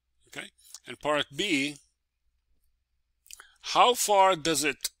 Okay, and part B, how far does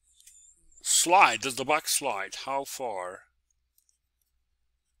it slide? Does the box slide? How far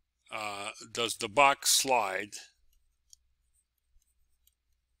does the box slide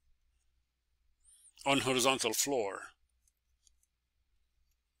on horizontal floor?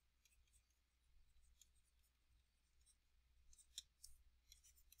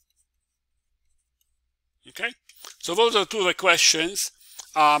 Okay, so those are 2 of the questions.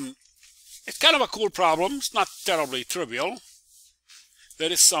 It's kind of a cool problem. It's not terribly trivial.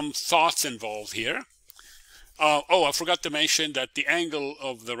 There is some thoughts involved here. Oh, I forgot to mention that the angle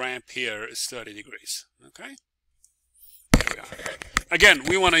of the ramp here is 30 degrees. Okay, there we are. Again,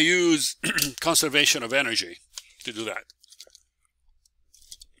 we want to use conservation of energy to do that.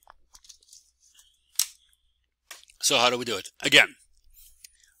 So how do we do it? Again,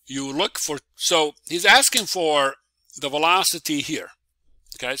 you look for, so he's asking for the velocity here.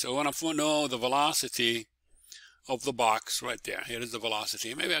 Okay, so we want to know the velocity of the box right there. Here is the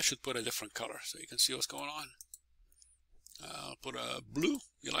velocity. Maybe I should put a different color so you can see what's going on. I'll put a blue.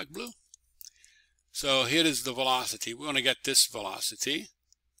 You like blue? So here is the velocity. We want to get this velocity.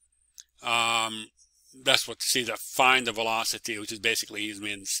 That's what, see, that find the velocity, which is basically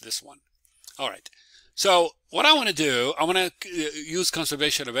means this one. All right. So what I want to do, I want to use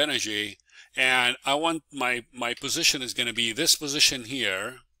conservation of energy, and I want my position is going to be this position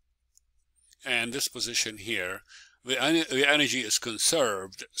here and this position here. The energy is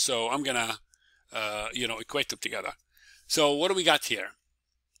conserved, so I'm going to equate them together. So what do we got here?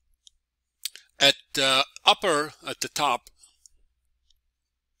 At the top,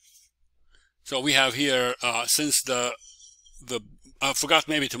 so we have here, since I forgot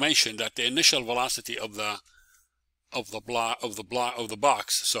maybe to mention that the initial velocity of the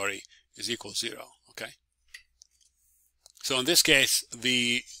box, sorry, is equal to 0. Okay. So in this case,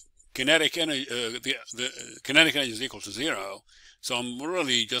 the kinetic energy, the kinetic energy is equal to 0. So I'm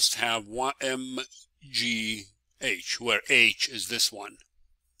really just have 1 mgh, where h is this one.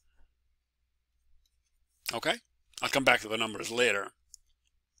 Okay. I'll come back to the numbers later.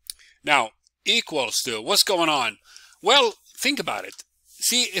 Now, equals to, what's going on? Well, think about it.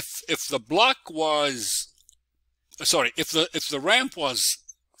 See, if the block was, sorry, if the ramp was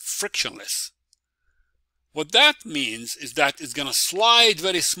frictionless, what that means is that it's going to slide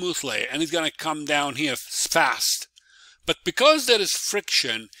very smoothly and it's going to come down here fast. But because there is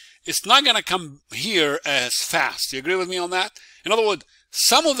friction, it's not going to come here as fast. Do you agree with me on that? In other words,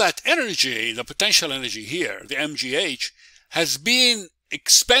 some of that energy, the potential energy here, the mgh, has been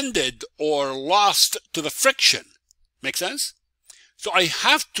expended or lost to the friction. Make sense? So I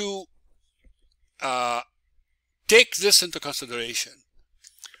have to take this into consideration.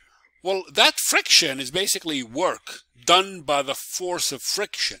 Well, that friction is basically work done by the force of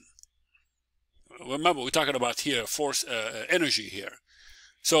friction. Remember, we're talking about here force, energy here.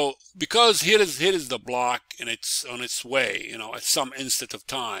 So because here is the block and it's on its way, you know, at some instant of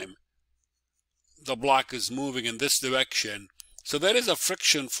time, the block is moving in this direction. So there is a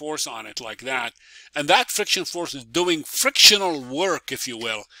friction force on it like that. And that friction force is doing frictional work, if you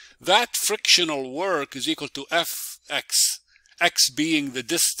will. That frictional work is equal to Fx, x being the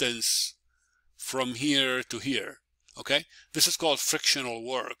distance from here to here. Okay? This is called frictional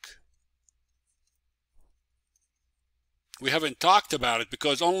work. We haven't talked about it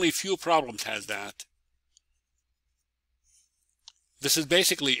because only few problems has that. This is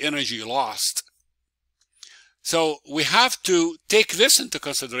basically energy lost. So we have to take this into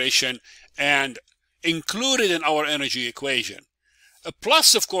consideration and include it in our energy equation.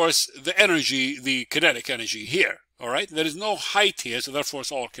 Plus, of course, the energy, the kinetic energy here. All right, there is no height here, so therefore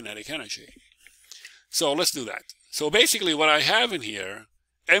it's all kinetic energy. So let's do that. So basically what I have in here,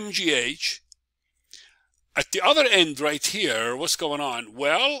 mgh, at the other end right here, what's going on?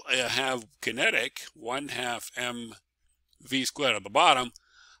 Well, I have kinetic, 1/2 mgh v squared at the bottom,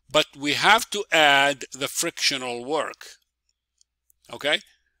 but we have to add the frictional work. Okay?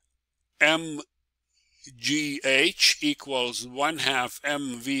 mgh equals 1/2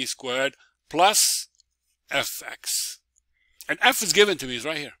 mv squared plus fx. And f is given to me, is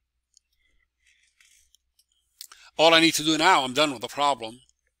right here. All I need to do now, I'm done with the problem.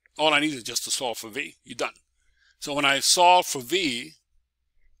 All I need is just to solve for v. You're done. So when I solve for v,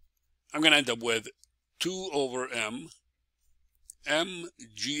 I'm going to end up with 2 over m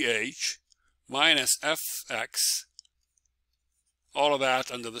mgh minus fx, all of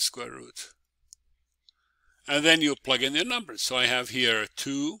that under the square root. And then you plug in your numbers. So I have here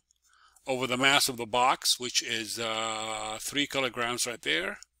 2 over the mass of the box, which is 3 kilograms right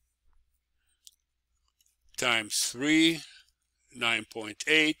there, times 3,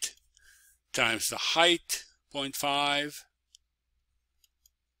 9.8, times the height, 0.5,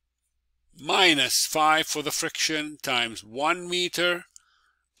 minus 5 for the friction, times 1 meter,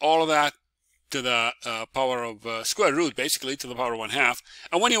 all of that to the power of square root, basically to the power of 1/2.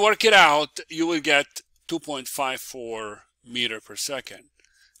 And when you work it out, you will get 2.54 meter per second.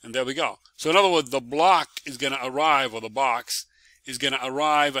 And there we go. So in other words, the block is going to arrive, or the box is going to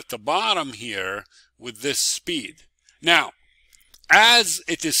arrive at the bottom here with this speed. Now, as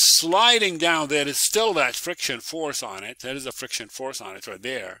it is sliding down, there is still that friction force on it. There is a friction force on it right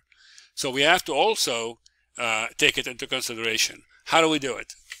there. So we have to also take it into consideration. How do we do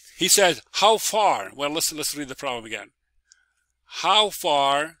it? He says, how far? Well, let's read the problem again. How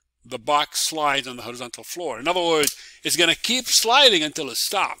far the box slides on the horizontal floor. In other words, it's going to keep sliding until it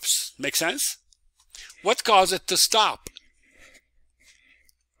stops. Make sense? What caused it to stop?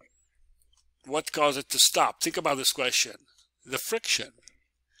 What caused it to stop? Think about this question. The friction.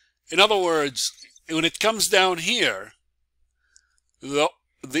 In other words, when it comes down here, the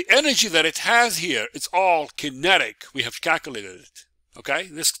energy that it has here, it's all kinetic. We have calculated it. Okay?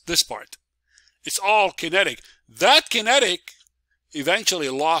 This part. It's all kinetic. That kinetic eventually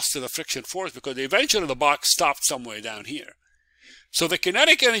lost to the friction force because eventually the box stopped somewhere down here. So the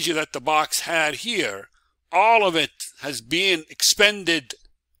kinetic energy that the box had here, all of it has been expended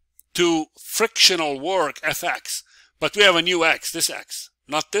to frictional work, Fx. But we have a new x, this x,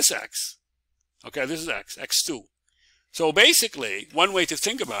 not this x. Okay, this is x, x2. So basically, one way to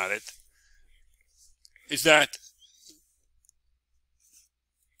think about it is that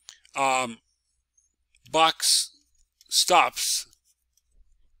box stops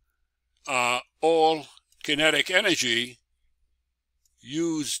all kinetic energy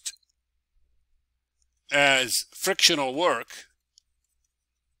used as frictional work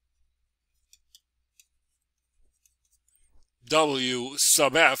W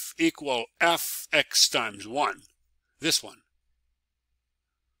sub F equal Fx times 1. This one.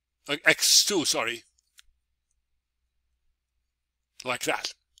 X2, sorry. Like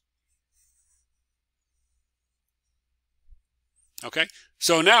that. Okay?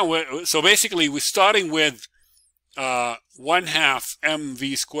 So now, basically we're starting with 1/2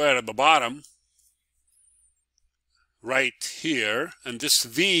 mv squared at the bottom, right here, and this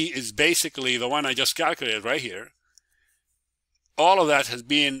v is basically the one I just calculated right here. All of that has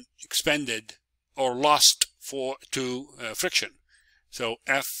been expended or lost to friction. So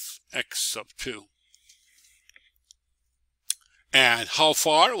Fx sub 2. And how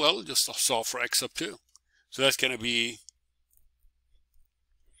far? Well, just solve for x sub 2. So that's going to be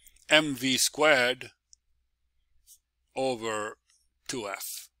mv squared over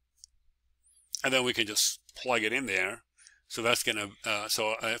 2f. And then we can just plug it in there. So that's going to,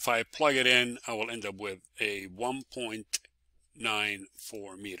 so if I plug it in, I will end up with a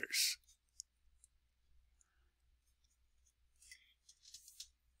 1.94 meters.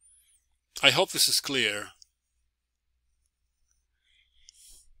 I hope this is clear.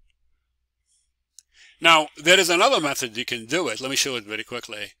 Now, there is another method you can do it. Let me show it very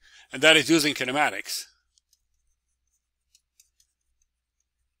quickly. And that is using kinematics.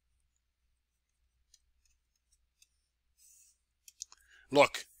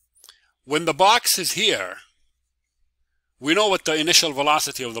 Look, when the box is here, we know what the initial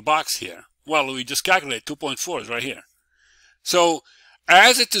velocity of the box here. Well, we just calculate 2.4 is right here. So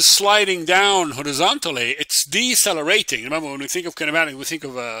as it is sliding down horizontally, it's decelerating. Remember, when we think of kinematics, we think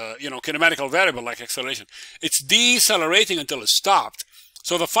of a kinematical variable like acceleration. It's decelerating until it's stopped.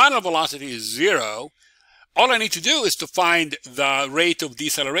 So the final velocity is 0. All I need to do is to find the rate of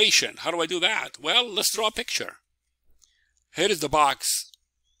deceleration. How do I do that? Well, let's draw a picture. Here is the box.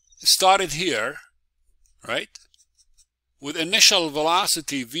 It started here, right? With initial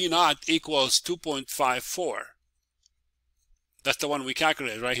velocity v0 equals 2.54. That's the one we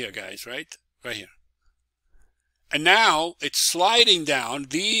calculated right here, guys, right? Right here. And now it's sliding down,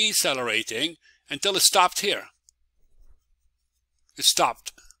 decelerating, until it stopped here. It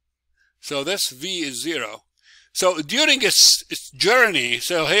stopped. So this v is 0. So during its journey,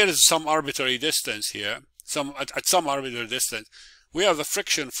 so here is some arbitrary distance here, at some arbitrary distance, we have the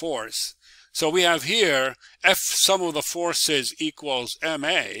friction force. So we have here F sum of the forces equals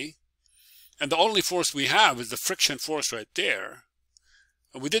ma, and the only force we have is the friction force right there.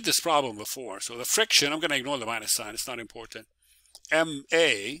 And we did this problem before. So the friction, I'm going to ignore the minus sign, it's not important. ma,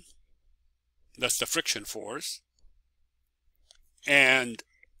 that's the friction force. And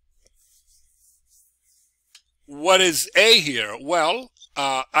what is A here? Well,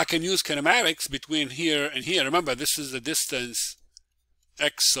 I can use kinematics between here and here. Remember, this is the distance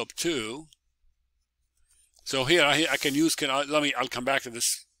x sub 2. So here I can use, I'll come back to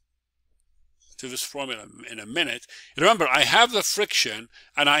this formula in a minute. Remember, I have the friction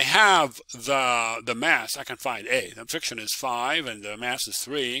and I have the mass. I can find A. The friction is 5 and the mass is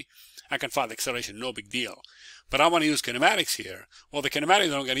 3. I can find the acceleration, no big deal. But I want to use kinematics here. Well, the kinematics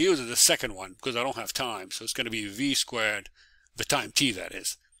that I'm going to use is the second one because I don't have time. So it's going to be v squared, the time t that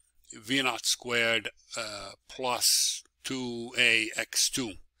is, v naught squared plus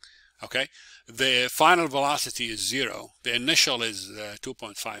 2ax2. Okay? The final velocity is 0. The initial is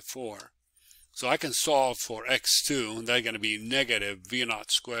 2.54. So I can solve for x2, and that's going to be negative v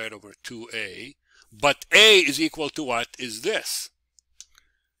naught squared over 2a. But a is equal to what is this?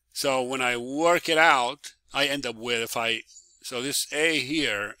 So when I work it out, I end up with, so this a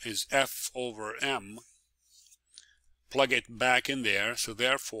here is f over m. Plug it back in there. So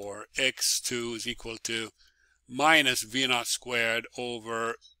therefore, x2 is equal to minus v naught squared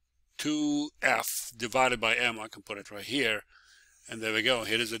over 2f divided by m. I can put it right here. And there we go.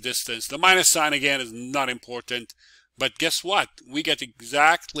 Here is the distance. The minus sign again is not important. But guess what? We get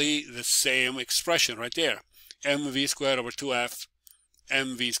exactly the same expression right there. mv squared over 2f,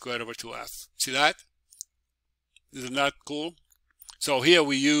 mv squared over 2f. See that? Isn't that cool? So here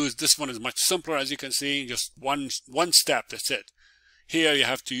we use, this one is much simpler, as you can see, just one step, that's it. Here you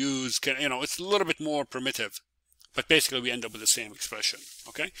have to use, it's a little bit more primitive, but basically we end up with the same expression,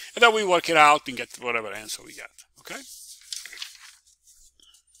 okay? And then we work it out and get whatever answer we get, okay?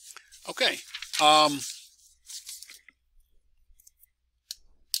 Okay.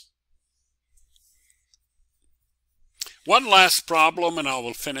 One last problem and I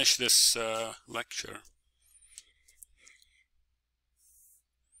will finish this lecture.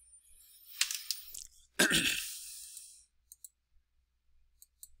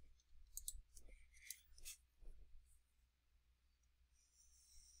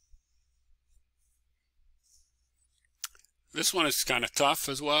 This one is kind of tough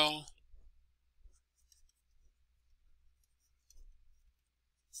as well.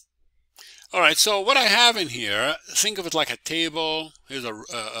 All right, so what I have in here, think of it like a table. Here's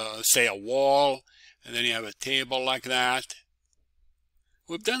say a wall, and then you have a table like that.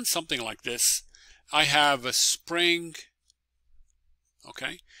 We've done something like this. I have a spring,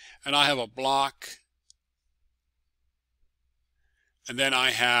 okay, and I have a block, and then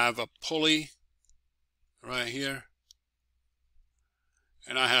I have a pulley right here,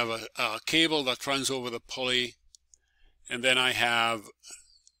 and I have a cable that runs over the pulley, and then I have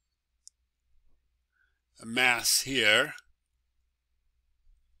a mass here.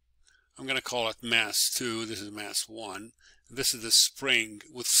 I'm going to call it mass 2. This is mass 1. This is the spring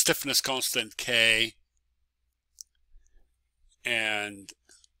with stiffness constant K. And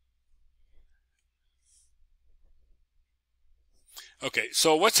okay,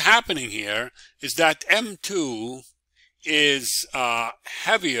 so what's happening here is that M2 is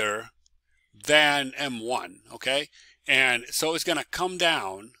heavier than M1, okay? And so it's going to come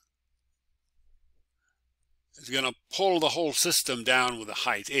down. It's going to pull the whole system down with a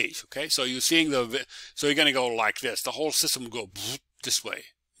height h, okay? So you're seeing so you're going to go like this. The whole system will go this way.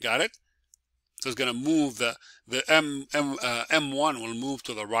 Got it? So it's going to move the M1 will move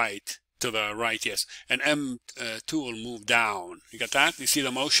to the right, yes. And M2 will move down. You got that? You see the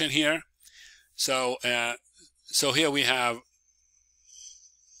motion here? So, so here we have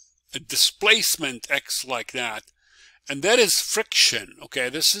a displacement x like that. And that is friction, okay?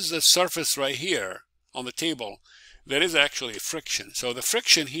 This is the surface right here on the table. There is actually friction. So the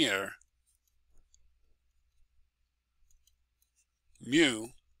friction here, mu,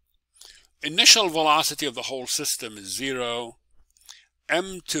 initial velocity of the whole system is 0.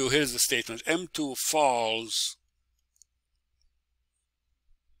 M2, here's the statement, M2 falls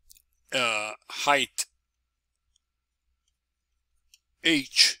height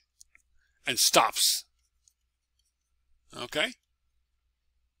h and stops. Okay?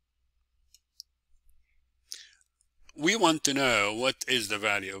 we want to know what is the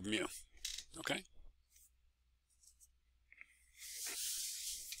value of mu. Okay.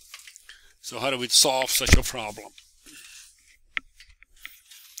 So how do we solve such a problem?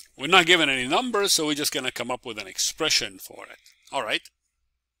 We're not given any numbers, so we're just going to come up with an expression for it. All right.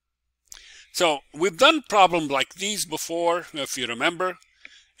 So we've done problems like these before, if you remember,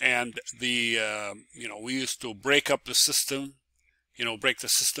 and the we used to break up the system, break the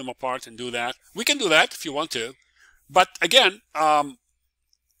system apart and do that. We can do that if you want to, but again,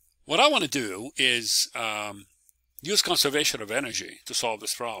 what I want to do is use conservation of energy to solve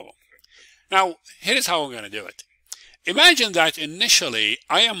this problem. Now, here's how I'm going to do it. Imagine that initially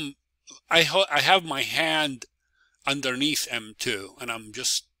I have my hand underneath M2 and I'm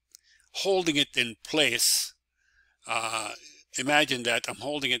just holding it in place. Imagine that I'm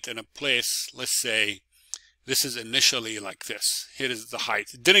holding it in a place. Let's say this is initially like this. Here is the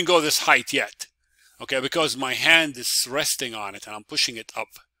height. It didn't go this height yet, okay, because my hand is resting on it and I'm pushing it up.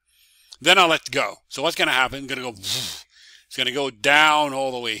 Then I'll let go. So what's going to happen? It's going to go. It's going to go down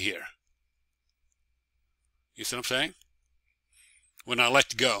all the way here. You see what I'm saying? When I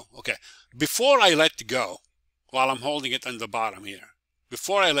let go. Okay. Before I let go, while I'm holding it on the bottom here,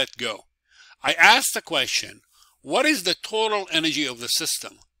 before I let go, I ask the question, what is the total energy of the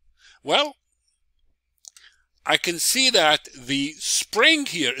system? Well, I can see that the spring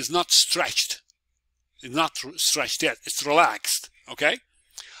here is not stretched. It's not stretched yet. It's relaxed. Okay.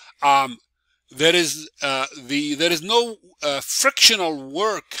 There is no frictional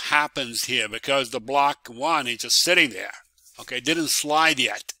work happens here because the block 1 is just sitting there. Okay, it didn't slide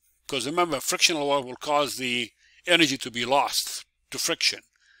yet. Because remember, frictional work will cause the energy to be lost to friction.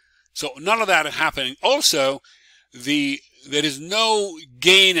 So none of that is happening. Also, there is no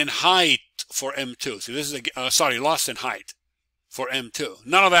gain in height for M2. So this is lost in height for M2.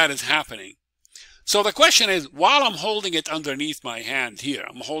 None of that is happening. So the question is, while I'm holding it underneath my hand here,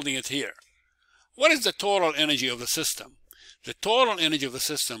 I'm holding it here. What is the total energy of the system? The total energy of the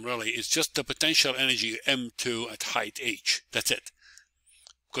system really is just the potential energy M2 at height h. That's it.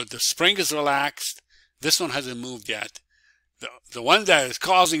 Because the spring is relaxed. This one hasn't moved yet. The one that is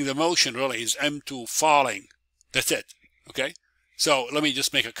causing the motion really is M2 falling. That's it. Okay? So let me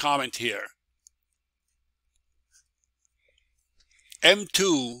just make a comment here.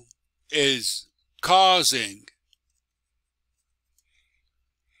 M2 is causing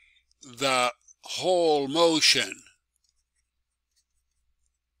the whole motion.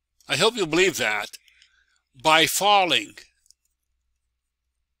 I hope you believe that by falling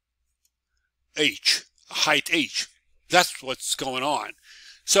h, height h. That's what's going on.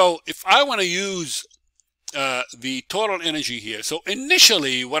 So if I want to use the total energy here, so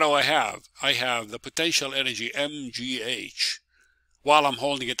initially what do I have? I have the potential energy mgh while I'm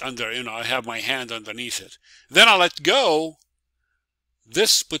holding it under, I have my hand underneath it. Then I let go.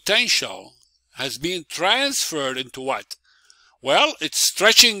 This potential has been transferred into what? Well, it's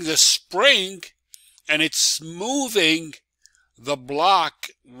stretching the spring and it's moving the block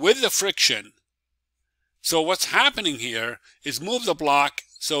with the friction. So what's happening here is move the block.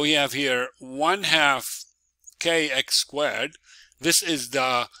 So we have here 1/2 kx squared. This is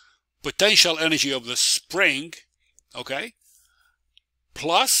the potential energy of the spring, okay?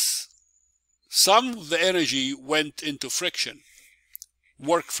 Plus some of the energy went into friction,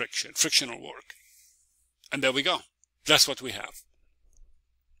 frictional work. And there we go. That's what we have.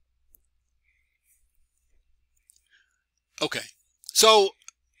 Okay, so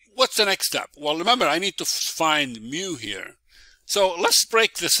what's the next step? Well, remember, I need to find mu here. So let's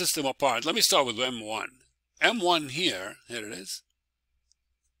break the system apart. Let me start with M1. M1 here it is.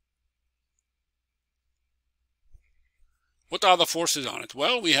 What are the forces on it?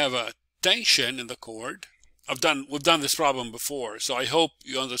 Well, we have a tension in the cord. We've done this problem before, so I hope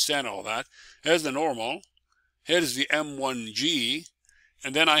you understand all that. Here's the normal. Here's the M1G,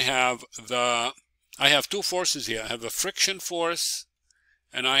 and then I have two forces here. I have the friction force,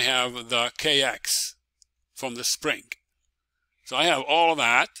 and I have the Kx from the spring. So I have all of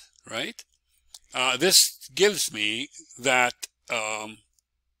that, right? This gives me that the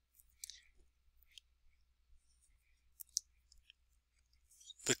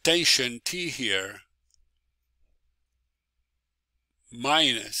tension T here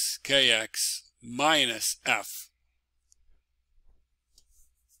minus Kx minus F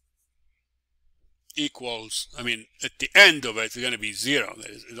equals, at the end of it, it's going to be 0.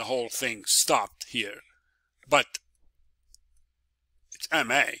 The whole thing stopped here. But it's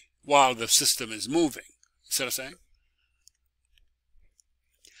MA while the system is moving. See what I'm saying?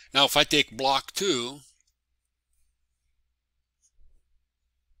 Now, if I take block 2,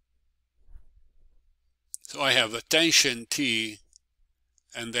 So I have the tension T,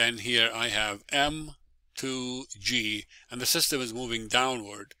 and then here I have M2G, and the system is moving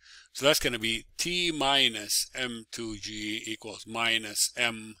downward. So that's going to be T minus M2G equals minus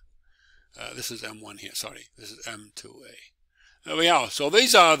M. This is M1 here, sorry. This is M2A. There we are. So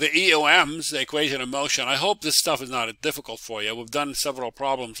these are the EOMs, the equation of motion. I hope this stuff is not difficult for you. We've done several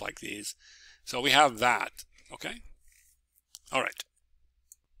problems like these. So we have that, okay? All right.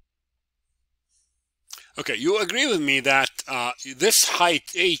 Okay, you agree with me that this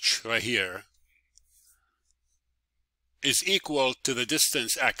height h right here is equal to the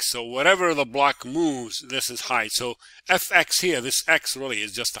distance x. So whatever the block moves, this is height. So fx here, this x really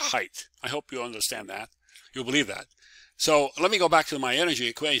is just the height. I hope you understand that. You believe that. So let me go back to my energy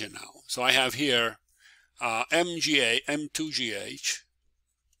equation now. So I have here M2GH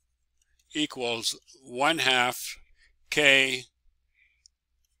equals 1/2 k.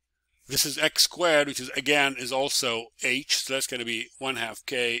 This is x squared, which is again is also h. So that's going to be 1/2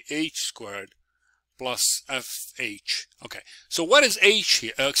 k h squared plus fh. Okay. So what is h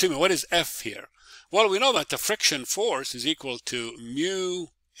here? Excuse me. What is f here? Well, we know that the friction force is equal to mu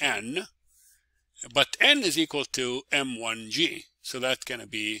n. But n is equal to m1g, so that's going to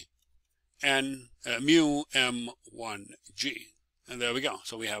be mu m1g. And there we go.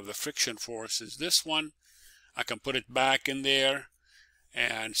 So we have the friction force is this one. I can put it back in there.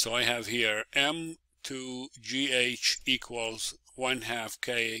 And so I have here m2gh equals 1/2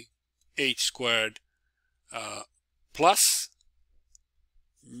 k h squared plus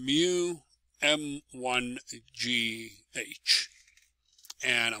mu m1gh.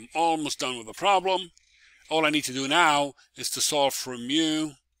 And I'm almost done with the problem. All I need to do now is to solve for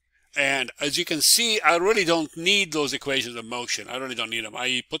mu. And as you can see, I really don't need those equations of motion. I really don't need them.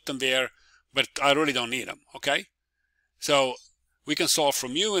 I put them there, but I really don't need them, okay? So we can solve for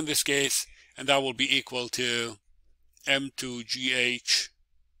mu in this case, and that will be equal to m2gh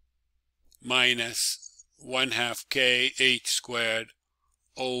minus 1/2 k h squared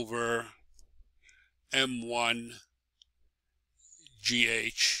over m1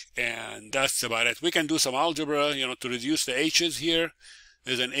 GH, and that's about it. We can do some algebra, you know, to reduce the h's here.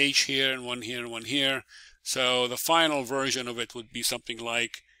 There's an h here and one here and one here. So the final version of it would be something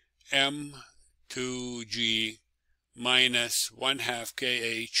like m2g minus 1/2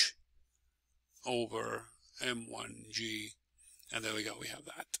 kh over m1g, and there we go. We have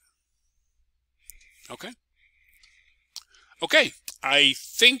that. Okay. Okay. I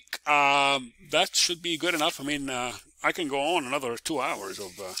think that should be good enough. I mean, I can go on another 2 hours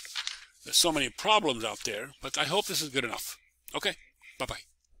of there's so many problems out there, but I hope this is good enough. Okay, bye-bye.